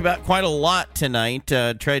talked about quite a lot tonight.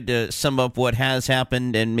 Tried to sum up what has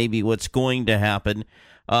happened and maybe what's going to happen.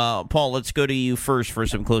 Paul, let's go to you first for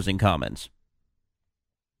some closing comments.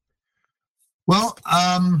 Well,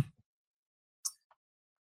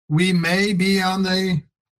 we may be on the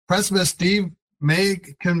precipice. Steve may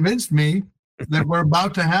convince me that we're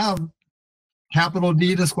about to have capital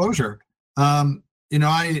D disclosure. I've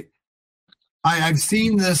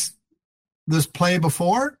seen this play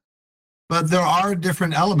before, but there are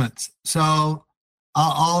different elements. So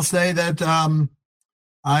I'll say that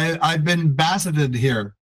I've been Bassetted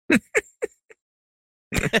here.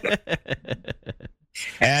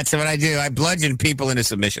 That's what I do. I bludgeon people into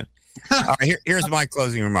submission. All right, here's my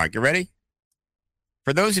closing remark. You ready?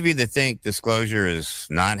 For those of you that think disclosure is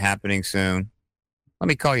not happening soon, let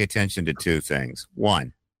me call your attention to two things.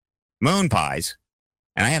 One, moon pies.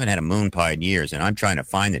 And I haven't had a moon pie in years, and I'm trying to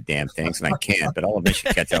find the damn things, and I can't, but all of us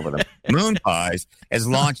should catch up with them. Moon Pies has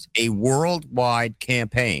launched a worldwide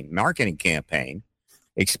marketing campaign,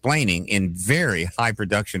 explaining in very high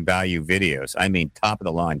production value videos, I mean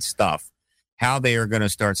top-of-the-line stuff, how they are going to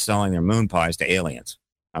start selling their moon pies to aliens.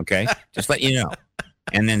 Okay? Just let you know.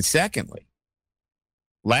 And then secondly,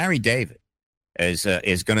 Larry David is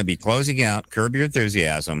going to be closing out Curb Your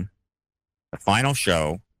Enthusiasm, the final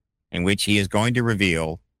show, in which he is going to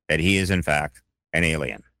reveal that he is, in fact, an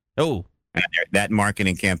alien. Oh. And that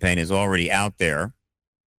marketing campaign is already out there.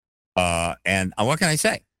 And what can I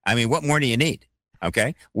say? I mean, what more do you need?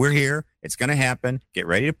 Okay? We're here. It's going to happen. Get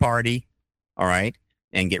ready to party. All right?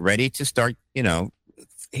 And get ready to start,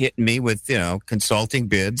 hitting me with, consulting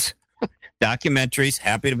bids, documentaries,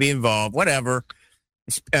 happy to be involved, whatever.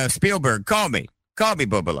 Spielberg, call me,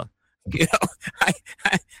 Bubala.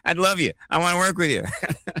 I'd love you. I want to work with you.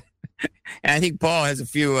 And I think Paul has a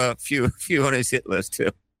few on his hit list too.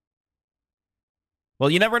 Well,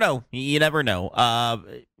 you never know.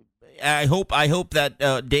 I hope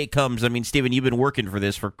that day comes. I mean, Stephen, you've been working for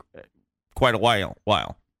this for quite a while.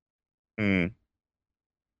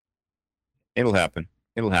 It'll happen.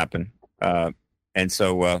 And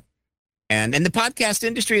so, and the podcast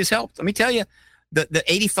industry has helped. Let me tell you, the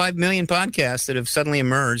 85 million podcasts that have suddenly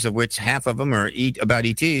emerged, of which half of them are about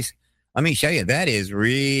ETs. Let me show you, that is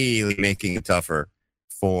really making it tougher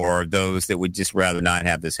for those that would just rather not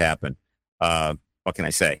have this happen. What can I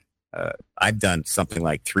say? I've done something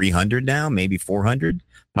like 300 now, maybe 400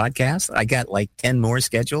 podcasts. I got like 10 more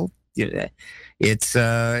scheduled. It's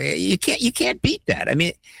you can't beat that. I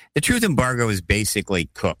mean, the truth embargo is basically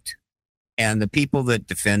cooked, and the people that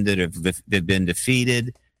defend it have been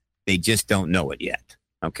defeated. They just don't know it yet.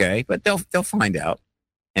 Okay, but they'll find out.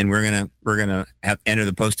 And we're gonna enter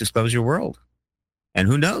the post-disclosure world, and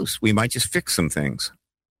who knows? We might just fix some things.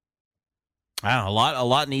 Wow, a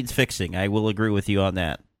lot needs fixing. I will agree with you on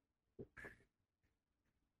that.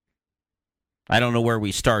 I don't know where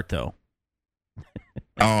we start, though.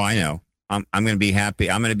 Oh, I know. I'm going to be happy.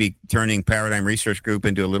 I'm going to be turning Paradigm Research Group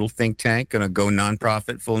into a little think tank. Going to go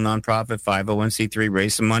nonprofit, full nonprofit, 501c3,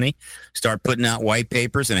 raise some money, start putting out white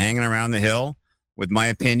papers and hanging around the hill with my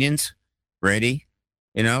opinions ready,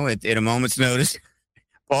 at a moment's notice.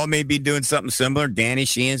 Paul may be doing something similar. Danny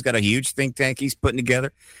Sheehan's got a huge think tank he's putting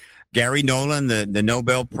together. Gary Nolan, the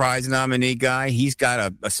Nobel Prize nominee guy, he's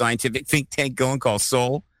got a scientific think tank going called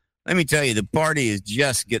Soul. Let me tell you, the party is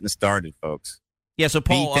just getting started, folks. Yeah, so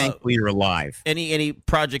Paul, be thankful you're alive. Any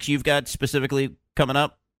projects you've got specifically coming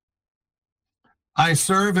up? I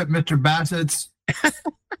serve at Mr. Bassett's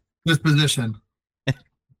disposition.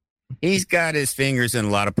 He's got his fingers in a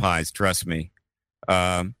lot of pies, trust me.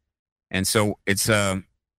 And so it's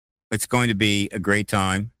going to be a great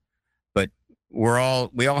time. But we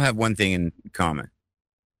all have one thing in common.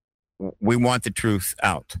 We want the truth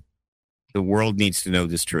out. The world needs to know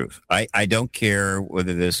this truth. I don't care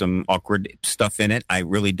whether there's some awkward stuff in it. I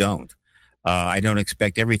really don't. I don't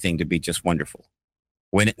expect everything to be just wonderful.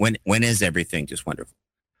 When is everything just wonderful?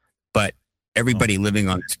 But everybody living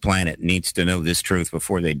on this planet needs to know this truth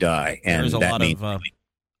before they die. And there's a that lot means of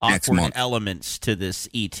next awkward month. elements to this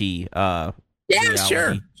ET. Yeah, reality.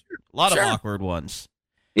 sure. A lot Sure. of awkward ones.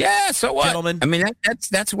 Yeah, so what? Gentlemen. I mean,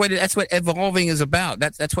 that's what evolving is about.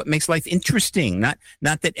 That's what makes life interesting. Not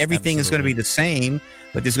that everything is going to be the same,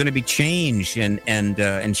 but there's going to be change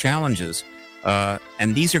and challenges.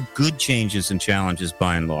 And these are good changes and challenges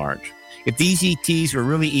by and large. If these ETs were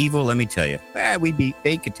really evil, let me tell you,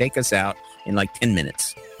 they could take us out in like 10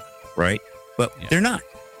 minutes, right? But they're not,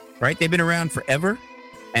 right? They've been around forever.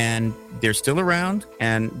 And they're still around,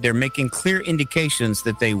 and they're making clear indications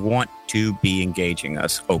that they want to be engaging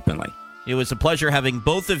us openly. It was a pleasure having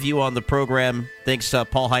both of you on the program. Thanks,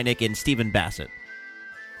 Paul Hynek and Stephen Bassett.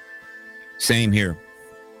 Same here.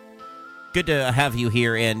 Good to have you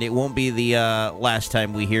here, and it won't be the last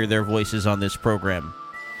time we hear their voices on this program,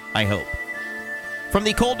 I hope. From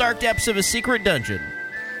the cold, dark depths of a secret dungeon,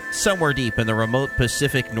 somewhere deep in the remote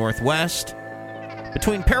Pacific Northwest,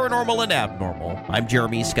 between paranormal and abnormal, I'm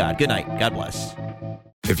Jeremy Scott. Good night. God bless.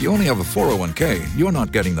 If you only have a 401k, you're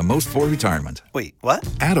not getting the most for retirement. Wait, what?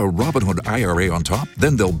 Add a Robinhood IRA on top,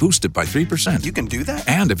 then they'll boost it by 3%. You can do that?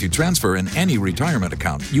 And if you transfer in any retirement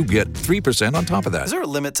account, you get 3% on top of that. Is there a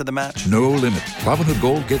limit to the match? No limit. Robinhood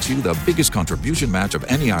Gold gets you the biggest contribution match of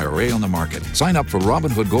any IRA on the market. Sign up for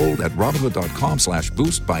Robinhood Gold at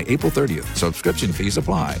Robinhood.com/boost by April 30th. Subscription fees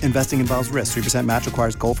apply. Investing involves risk. 3% match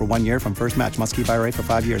requires gold for 1 year from first match. Must keep IRA for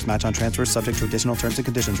 5 years. Match on transfers subject to additional terms and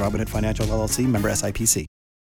conditions. Robinhood Financial LLC, member SIPC.